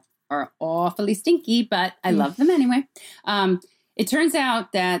naturel are awfully stinky, but I love them anyway. It turns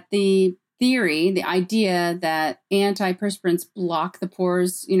out that the idea that antiperspirants block the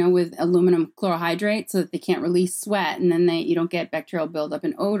pores, with aluminum chlorohydrate so that they can't release sweat, and then you don't get bacterial buildup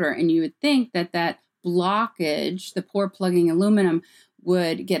and odor. And you would think that blockage, the pore plugging aluminum,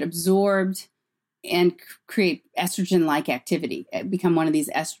 would get absorbed and create estrogen-like activity, become one of these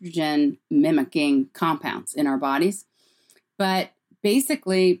estrogen mimicking compounds in our bodies. But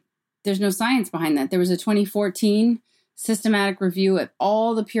basically, there's no science behind that. There was a 2014 systematic review of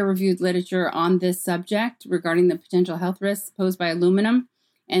all the peer-reviewed literature on this subject regarding the potential health risks posed by aluminum,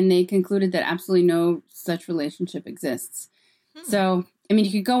 and they concluded that absolutely no such relationship exists. So,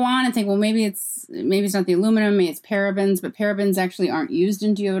 you could go on and think, well, maybe it's not the aluminum, maybe it's parabens, but parabens actually aren't used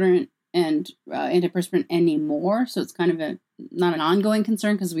in deodorant and antiperspirant anymore, so it's kind of not an ongoing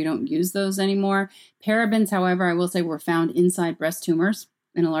concern because we don't use those anymore. Parabens, however, I will say, were found inside breast tumors.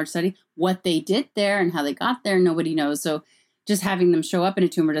 in a large study. What they did there and how they got there, nobody knows. So just having them show up in a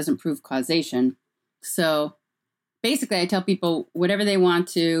tumor doesn't prove causation. So basically, I tell people whatever they want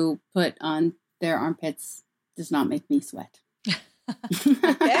to put on their armpits does not make me sweat.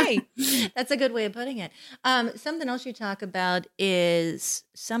 Okay. That's a good way of putting it. Something else you talk about is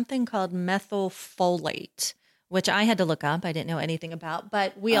something called methylfolate, which I had to look up. I didn't know anything about,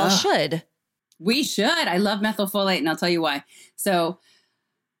 but we all should. We should. I love methylfolate, and I'll tell you why. So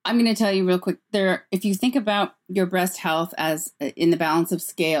I'm going to tell you real quick there. If you think about your breast health as in the balance of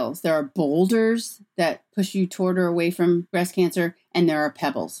scales, there are boulders that push you toward or away from breast cancer, and there are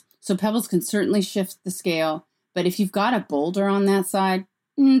pebbles. So pebbles can certainly shift the scale, but if you've got a boulder on that side,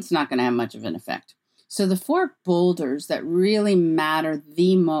 it's not going to have much of an effect. So the 4 boulders that really matter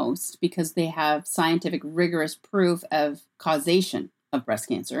the most because they have scientific rigorous proof of causation of breast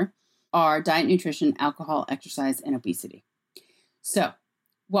cancer are diet, nutrition, alcohol, exercise, and obesity. So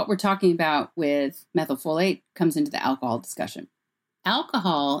what we're talking about with methylfolate comes into the alcohol discussion.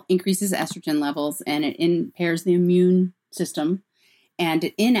 Alcohol increases estrogen levels and it impairs the immune system and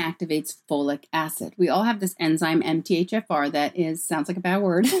it inactivates folic acid. We all have this enzyme MTHFR that sounds like a bad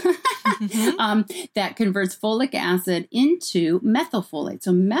word, that converts folic acid into methylfolate.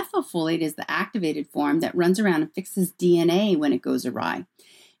 So methylfolate is the activated form that runs around and fixes DNA when it goes awry.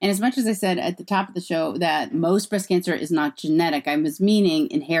 And as much as I said at the top of the show that most breast cancer is not genetic, I was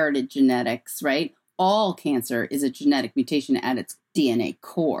meaning inherited genetics, right? All cancer is a genetic mutation at its DNA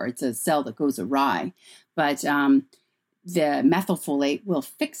core. It's a cell that goes awry. But the methylfolate will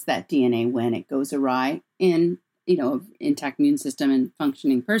fix that DNA when it goes awry in, intact immune system and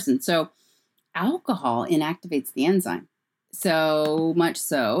functioning person. So alcohol inactivates the enzyme. So much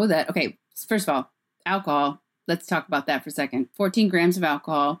so that, okay, first of all, alcohol, let's talk about that for a second. 14 grams of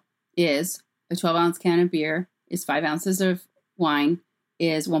alcohol is a 12-ounce can of beer, is 5 ounces of wine,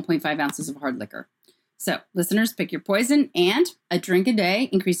 is 1.5 ounces of hard liquor. So listeners, pick your poison, and a drink a day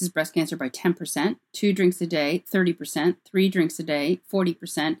increases breast cancer by 10%, 2 drinks a day, 30%, 3 drinks a day,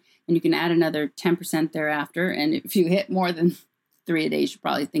 40%, and you can add another 10% thereafter. And if you hit more than 3 a day, you should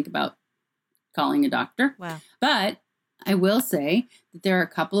probably think about calling a doctor. Wow. But I will say that there are a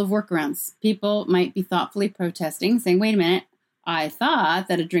couple of workarounds. People might be thoughtfully protesting, saying, wait a minute, I thought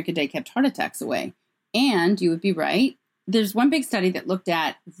that a drink a day kept heart attacks away. And you would be right. There's one big study that looked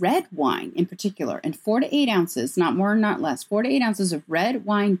at red wine in particular, and 4 to 8 ounces, not more, not less, 4 to 8 ounces of red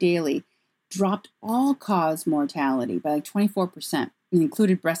wine daily dropped all-cause mortality by like 24%, and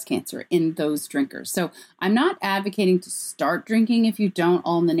included breast cancer in those drinkers. So I'm not advocating to start drinking if you don't,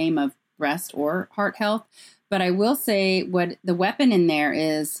 all in the name of breast or heart health, but I will say what the weapon in there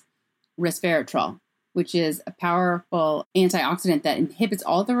is resveratrol, which is a powerful antioxidant that inhibits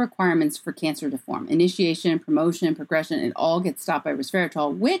all the requirements for cancer to form. Initiation, promotion, progression, it all gets stopped by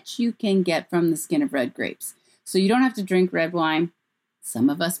resveratrol, which you can get from the skin of red grapes. So you don't have to drink red wine. Some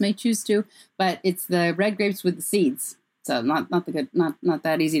of us may choose to, but it's the red grapes with the seeds. So not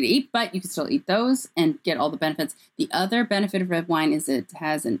that easy to eat, but you can still eat those and get all the benefits. The other benefit of red wine is it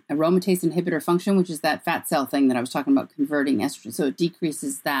has an aromatase inhibitor function, which is that fat cell thing that I was talking about converting estrogen. So it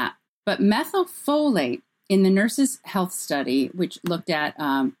decreases that. But methylfolate in the Nurses' Health Study, which looked at,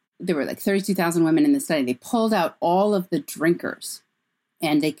 there were like 32,000 women in the study. They pulled out all of the drinkers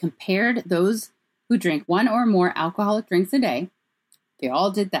and they compared those who drink 1 or more alcoholic drinks a day. They all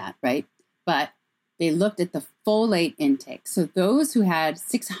did that, right? But they looked at the folate intake. So those who had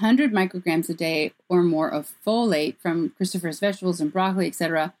 600 micrograms a day or more of folate from cruciferous vegetables and broccoli,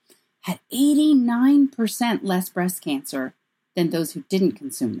 etc., had 89% less breast cancer than those who didn't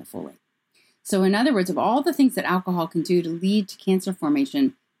consume the folate. So in other words, of all the things that alcohol can do to lead to cancer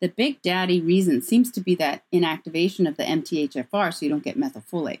formation, the big daddy reason seems to be that inactivation of the MTHFR so you don't get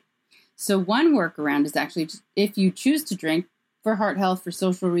methylfolate. So one workaround is actually, if you choose to drink for heart health, for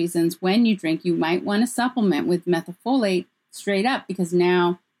social reasons, when you drink, you might want to supplement with methylfolate straight up because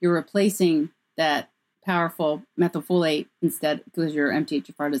now you're replacing that powerful methylfolate instead because your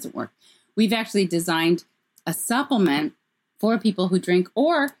MTHFR doesn't work. We've actually designed a supplement for people who drink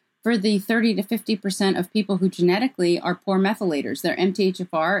or for the 30 to 50% of people who genetically are poor methylators. Their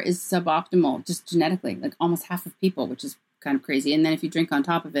MTHFR is suboptimal, just genetically, like almost half of people, which is kind of crazy. And then if you drink on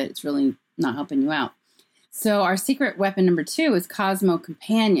top of it, it's really not helping you out. So our secret weapon number 2 is Cosmo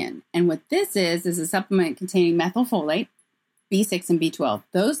Companion. And what this is a supplement containing methylfolate, B6, and B12.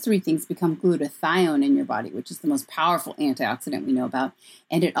 Those 3 things become glutathione in your body, which is the most powerful antioxidant we know about.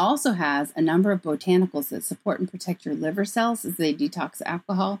 And it also has a number of botanicals that support and protect your liver cells as they detox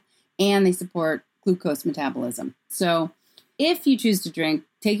alcohol, and they support glucose metabolism. So if you choose to drink,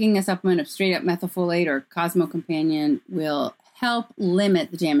 taking a supplement of straight up methylfolate or Cosmo Companion will help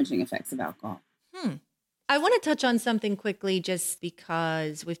limit the damaging effects of alcohol. I want to touch on something quickly just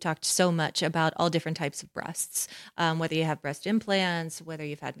because we've talked so much about all different types of breasts, whether you have breast implants, whether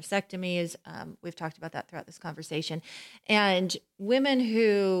you've had mastectomies. We've talked about that throughout this conversation. And women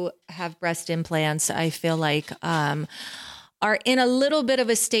who have breast implants, I feel like, are in a little bit of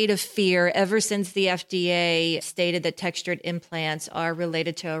a state of fear ever since the FDA stated that textured implants are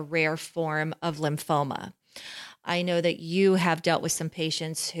related to a rare form of lymphoma. I know that you have dealt with some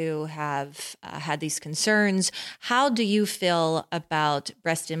patients who have had these concerns. How do you feel about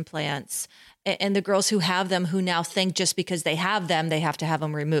breast implants and the girls who have them who now think just because they have them, they have to have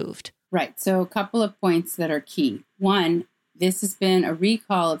them removed? Right. So a couple of points that are key. One, this has been a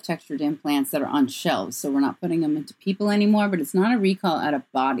recall of textured implants that are on shelves. So we're not putting them into people anymore, but it's not a recall out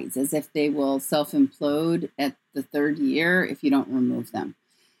of bodies, as if they will self-implode at the third year if you don't remove them.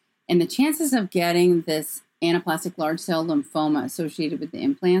 And the chances of getting this anaplastic large cell lymphoma associated with the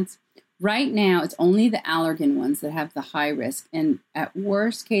implants, right now, it's only the allergen ones that have the high risk. And at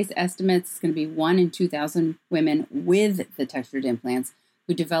worst case estimates, it's going to be 1 in 2,000 women with the textured implants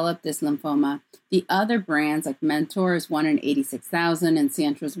who develop this lymphoma. The other brands like Mentor is 1 in 86,000 and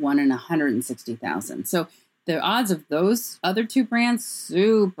Sientra is 1 in 160,000. So the odds of those other two brands,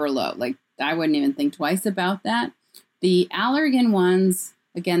 super low. Like I wouldn't even think twice about that. The allergen ones,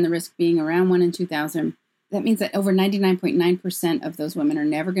 again, the risk being around 1 in 2,000, that means that over 99.9% of those women are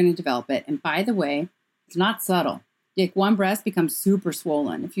never going to develop it. And by the way, it's not subtle. Like one breast becomes super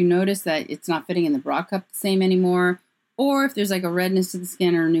swollen. If you notice that it's not fitting in the bra cup the same anymore, or if there's like a redness to the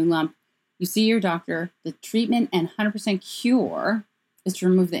skin or a new lump, you see your doctor. The treatment and 100% cure is to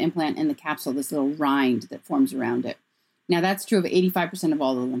remove the implant and the capsule, this little rind that forms around it. Now, that's true of 85% of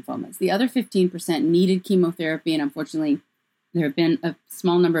all the lymphomas. The other 15% needed chemotherapy, and unfortunately, there have been a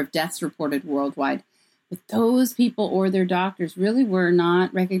small number of deaths reported worldwide. But those people or their doctors really were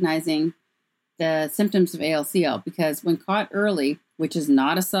not recognizing the symptoms of ALCL because when caught early, which is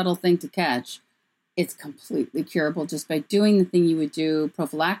not a subtle thing to catch, it's completely curable just by doing the thing you would do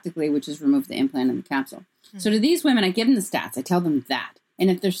prophylactically, which is remove the implant and the capsule. Mm-hmm. So to these women, I give them the stats. I tell them that. And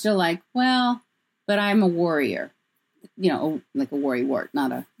if they're still like, well, but I'm a warrior, like a worrywart,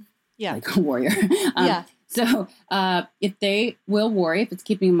 not a like a warrior. So if they will worry, if it's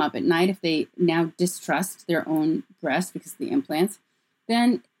keeping them up at night, if they now distrust their own breast because of the implants,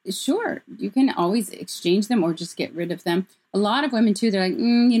 then sure, you can always exchange them or just get rid of them. A lot of women, too, they're like,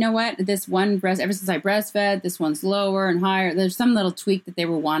 you know what? This one breast, ever since I breastfed, this one's lower and higher. There's some little tweak that they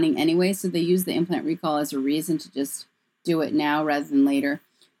were wanting anyway. So they use the implant recall as a reason to just do it now rather than later.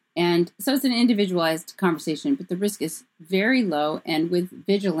 And so it's an individualized conversation, but the risk is very low. And with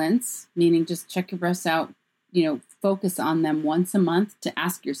vigilance, meaning just check your breasts out, focus on them once a month to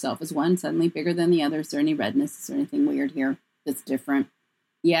ask yourself, is one suddenly bigger than the other? Is there any redness? Is there anything weird here that's different?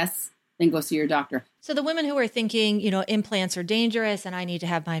 Yes, then go see your doctor. So the women who are thinking, implants are dangerous and I need to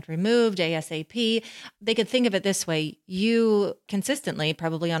have mine removed ASAP, they could think of it this way. You consistently,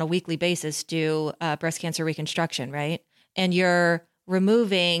 probably on a weekly basis, do breast cancer reconstruction, right? And you're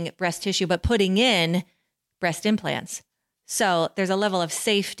removing breast tissue, but putting in breast implants. So there's a level of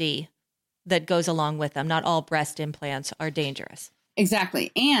safety that goes along with them. Not all breast implants are dangerous.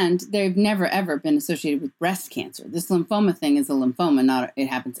 Exactly. And they've never, ever been associated with breast cancer. This lymphoma thing is a lymphoma, it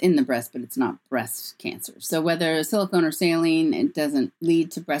happens in the breast, but it's not breast cancer. So whether silicone or saline, it doesn't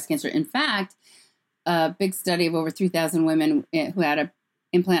lead to breast cancer. In fact, a big study of over 3,000 women who had an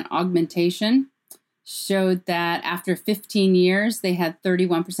implant augmentation showed that after 15 years, they had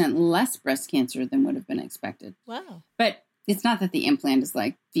 31% less breast cancer than would have been expected. Wow. But it's not that the implant is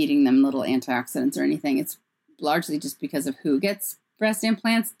like feeding them little antioxidants or anything. It's largely just because of who gets breast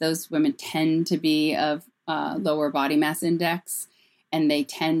implants. Those women tend to be of lower body mass index, and they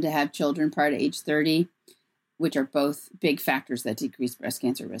tend to have children prior to age 30, which are both big factors that decrease breast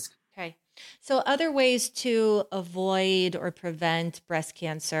cancer risk. Okay. So other ways to avoid or prevent breast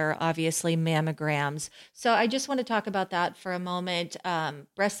cancer, obviously mammograms. So I just want to talk about that for a moment.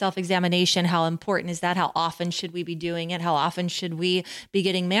 Breast self-examination, how important is that? How often should we be doing it? How often should we be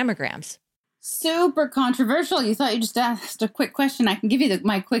getting mammograms? Super controversial. You thought you just asked a quick question. I can give you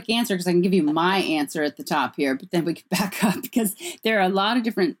my quick answer because I can give you my answer at the top here, but then we can back up because there are a lot of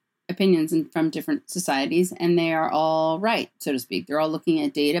different opinions from different societies, and they are all right, so to speak. They're all looking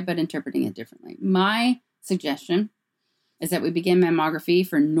at data, but interpreting it differently. My suggestion is that we begin mammography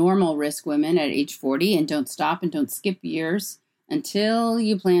for normal risk women at age 40 and don't stop and don't skip years until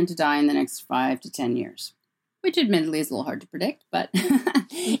you plan to die in the next 5 to 10 years, which admittedly is a little hard to predict. But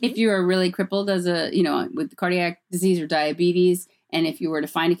if you are really crippled with cardiac disease or diabetes And if you were to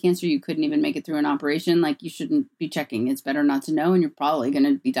find a cancer, you couldn't even make it through an operation, like you shouldn't be checking. It's better not to know. And you're probably going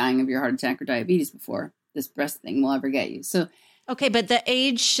to be dying of your heart attack or diabetes before this breast thing will ever get you. So, okay, but the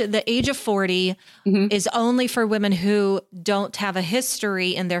age of 40 is only for women who don't have a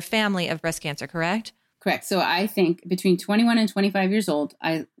history in their family of breast cancer, correct? Correct. So I think between 21 and 25 years old,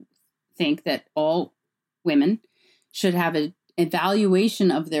 I think that all women should have an evaluation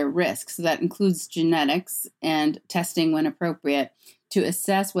of their risk. So that includes genetics and testing when appropriate to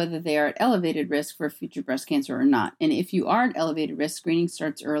assess whether they are at elevated risk for future breast cancer or not. And if you are at elevated risk, screening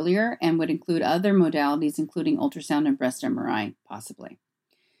starts earlier and would include other modalities, including ultrasound and breast MRI, possibly.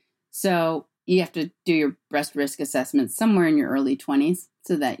 So you have to do your breast risk assessment somewhere in your early 20s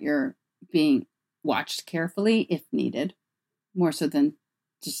so that you're being watched carefully if needed, more so than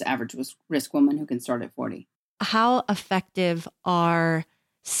just average risk woman who can start at 40. How effective are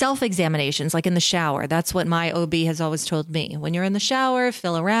self-examinations, like in the shower? That's what my OB has always told me. When you're in the shower,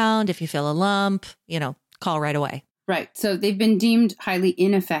 feel around. If you feel a lump, call right away. Right. So they've been deemed highly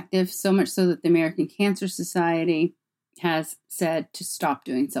ineffective, so much so that the American Cancer Society has said to stop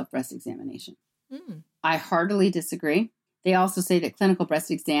doing self-breast examination. I heartily disagree. They also say that clinical breast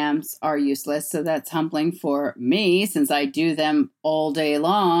exams are useless. So that's humbling for me since I do them all day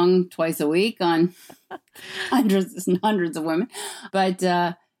long, twice a week on hundreds and hundreds of women. But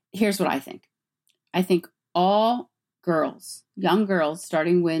here's what I think. I think all girls, young girls,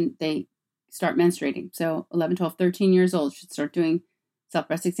 starting when they start menstruating, so 11, 12, 13 years old, should start doing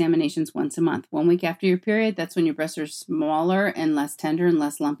self-breast examinations once a month. 1 week after your period, that's when your breasts are smaller and less tender and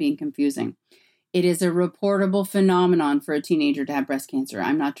less lumpy and confusing. It is a reportable phenomenon for a teenager to have breast cancer.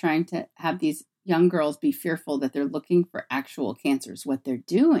 I'm not trying to have these young girls be fearful that they're looking for actual cancers. What they're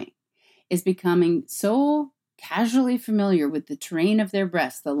doing is becoming so casually familiar with the terrain of their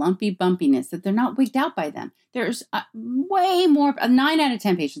breasts, the lumpy bumpiness, that they're not wigged out by them. There's way more. 9 out of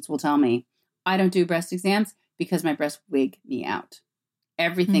 10 patients will tell me, I don't do breast exams because my breasts wig me out.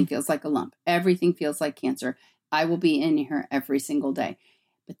 Everything feels like a lump. Everything feels like cancer. I will be in here every single day.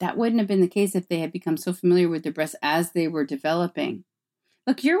 But that wouldn't have been the case if they had become so familiar with their breasts as they were developing.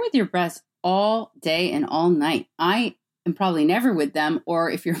 Look, you're with your breasts all day and all night. I am probably never with them, or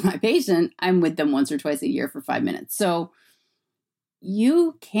if you're my patient, I'm with them once or twice a year for 5 minutes. So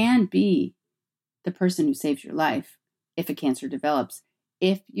you can be the person who saves your life if a cancer develops.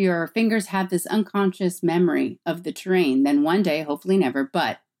 If your fingers have this unconscious memory of the terrain, then one day, hopefully never,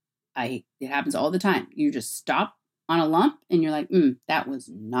 but it happens all the time. You just stop on a lump and you're like, that was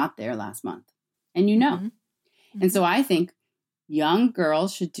not there last month. And you know. And so I think young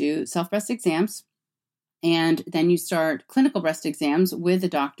girls should do self-breast exams. And then you start clinical breast exams with a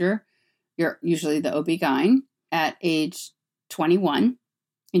doctor. You're usually the OB-GYN at age 21.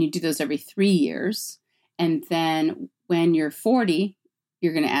 And you do those every 3 years. And then when you're 40,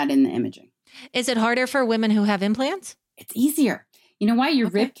 you're going to add in the imaging. Is it harder for women who have implants? It's easier. You know why? Your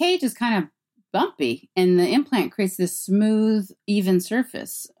rib cage is kind of bumpy, and the implant creates this smooth, even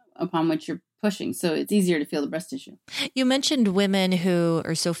surface upon which you're pushing. So it's easier to feel the breast tissue. You mentioned women who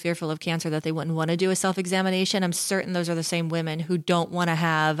are so fearful of cancer that they wouldn't want to do a self-examination. I'm certain those are the same women who don't want to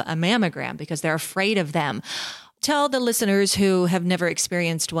have a mammogram because they're afraid of them. Tell the listeners who have never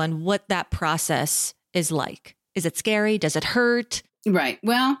experienced one what that process is like. Is it scary? Does it hurt? Right.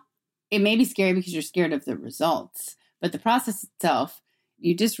 Well, it may be scary because you're scared of the results, but the process itself,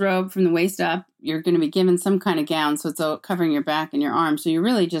 you disrobe from the waist up. You're going to be given some kind of gown, so it's all covering your back and your arms. So you're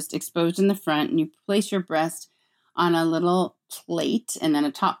really just exposed in the front, and you place your breast on a little plate, and then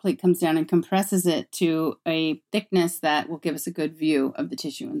a top plate comes down and compresses it to a thickness that will give us a good view of the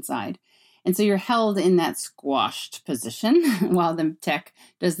tissue inside. And so you're held in that squashed position while the tech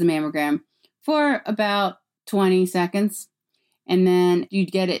does the mammogram for about 20 seconds. And then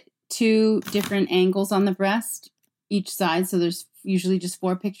you'd get it 2 different angles on the breast, each side. So there's usually just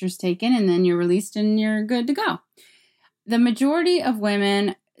 4 pictures taken, and then you're released and you're good to go. The majority of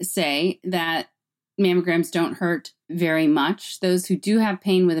women say that mammograms don't hurt very much. Those who do have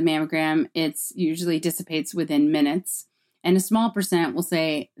pain with a mammogram, it's usually dissipates within minutes. And a small percent will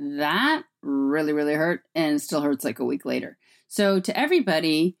say that really, really hurt, and it still hurts like a week later. So to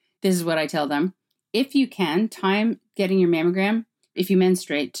everybody, this is what I tell them. If you can, time getting your mammogram, if you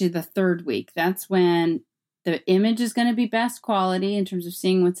menstruate, to the 3rd week. That's when the image is going to be best quality in terms of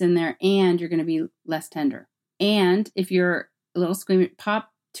seeing what's in there, and you're going to be less tender. And if you're a little squeamish,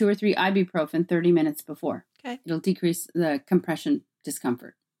 pop 2 or 3 ibuprofen 30 minutes before. Okay. It'll decrease the compression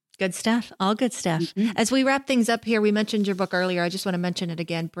discomfort. Good stuff. All good stuff. Mm-hmm. As we wrap things up here, we mentioned your book earlier. I just want to mention it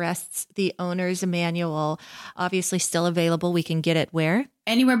again. Breasts, the Owner's Manual, obviously still available. We can get it where?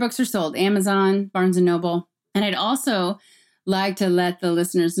 Anywhere books are sold. Amazon, Barnes & Noble. And I'd also like to let the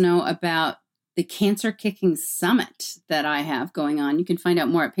listeners know about the Cancer Kicking Summit that I have going on. You can find out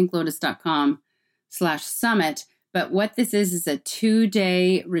more at pinklotus.com/summit. But what this is a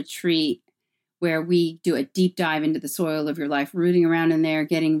 2-day retreat where we do a deep dive into the soil of your life, rooting around in there,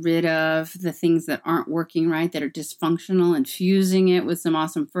 getting rid of the things that aren't working right, that are dysfunctional, and fusing it with some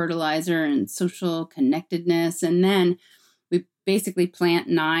awesome fertilizer and social connectedness. And then we basically plant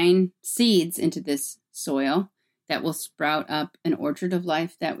 9 seeds into this soil that will sprout up an orchard of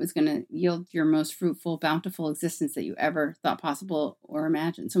life that was going to yield your most fruitful, bountiful existence that you ever thought possible or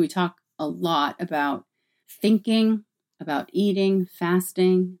imagined. So we talk a lot about thinking, about eating,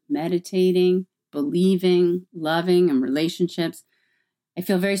 fasting, meditating, believing, loving, and relationships. I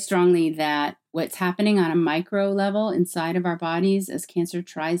feel very strongly that what's happening on a micro level inside of our bodies as cancer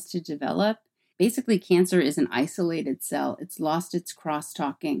tries to develop, basically cancer is an isolated cell. It's lost its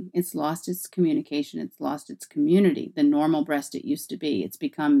cross-talking. It's lost its communication. It's lost its community. The normal breast it used to be. It's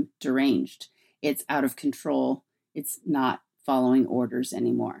become deranged. It's out of control. It's not following orders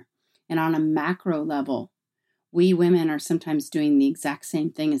anymore. And on a macro level, we women are sometimes doing the exact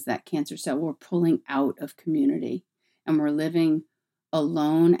same thing as that cancer cell. We're pulling out of community and we're living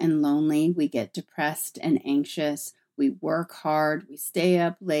alone and lonely. We get depressed and anxious. We work hard. We stay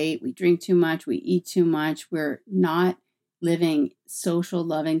up late. We drink too much. We eat too much. We're not living social,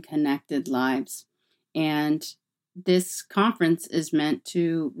 loving, connected lives. And this conference is meant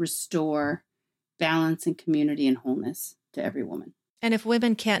to restore balance and community and wholeness to every woman. And if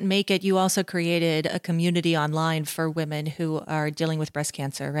women can't make it, you also created a community online for women who are dealing with breast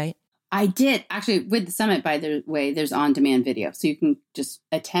cancer, right? I did. Actually, with the summit, by the way, there's on-demand video. So you can just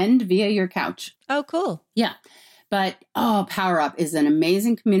attend via your couch. Oh, cool. Yeah. But, Power Up is an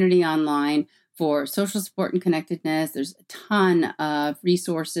amazing community online for social support and connectedness. There's a ton of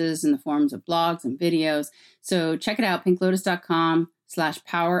resources in the forms of blogs and videos. So check it out,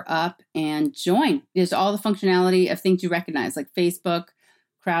 pinklotus.com/powerup and join. There's all the functionality of things you recognize, like Facebook.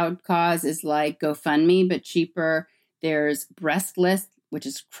 Crowd Cause is like GoFundMe, but cheaper. There's Breast List, which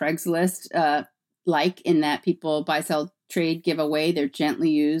is Craigslist, like in that people buy, sell, trade, give away their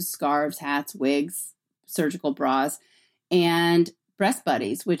gently used scarves, hats, wigs, surgical bras, and Breast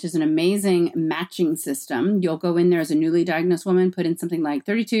Buddies, which is an amazing matching system. You'll go in there as a newly diagnosed woman, put in something like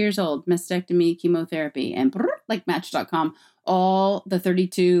 32 years old, mastectomy, chemotherapy, and like Match.com, all the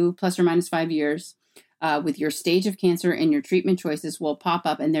 32 plus or minus 5 years with your stage of cancer and your treatment choices will pop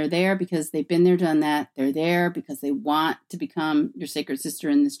up. And they're there because they've been there, done that. They're there because they want to become your sacred sister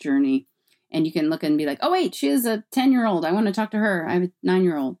in this journey. And you can look and be like, oh, wait, she is a 10-year-old. I want to talk to her. I have a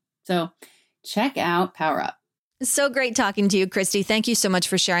 9-year-old. So check out Power Up. So great talking to you, Kristi. Thank you so much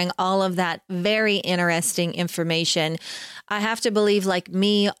for sharing all of that very interesting information. I have to believe, like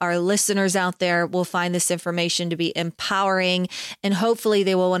me, our listeners out there will find this information to be empowering, and hopefully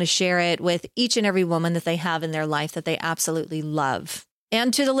they will want to share it with each and every woman that they have in their life that they absolutely love.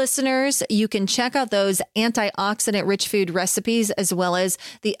 And to the listeners, you can check out those antioxidant-rich food recipes as well as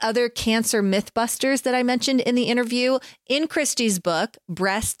the other cancer mythbusters that I mentioned in the interview in Kristi's book,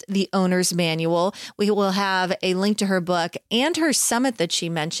 Breast, the Owner's Manual. We will have a link to her book and her summit that she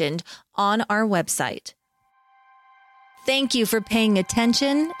mentioned on our website. Thank you for paying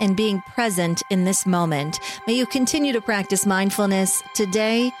attention and being present in this moment. May you continue to practice mindfulness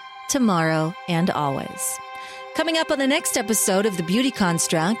today, tomorrow, and always. Coming up on the next episode of The Beauty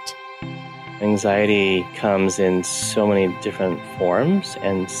Construct. Anxiety comes in so many different forms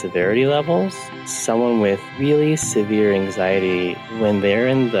and severity levels. Someone with really severe anxiety, when they're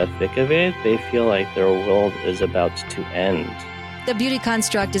in the thick of it, they feel like their world is about to end. The Beauty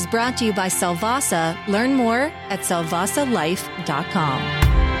Construct is brought to you by Salvasa. Learn more at salvasalife.com.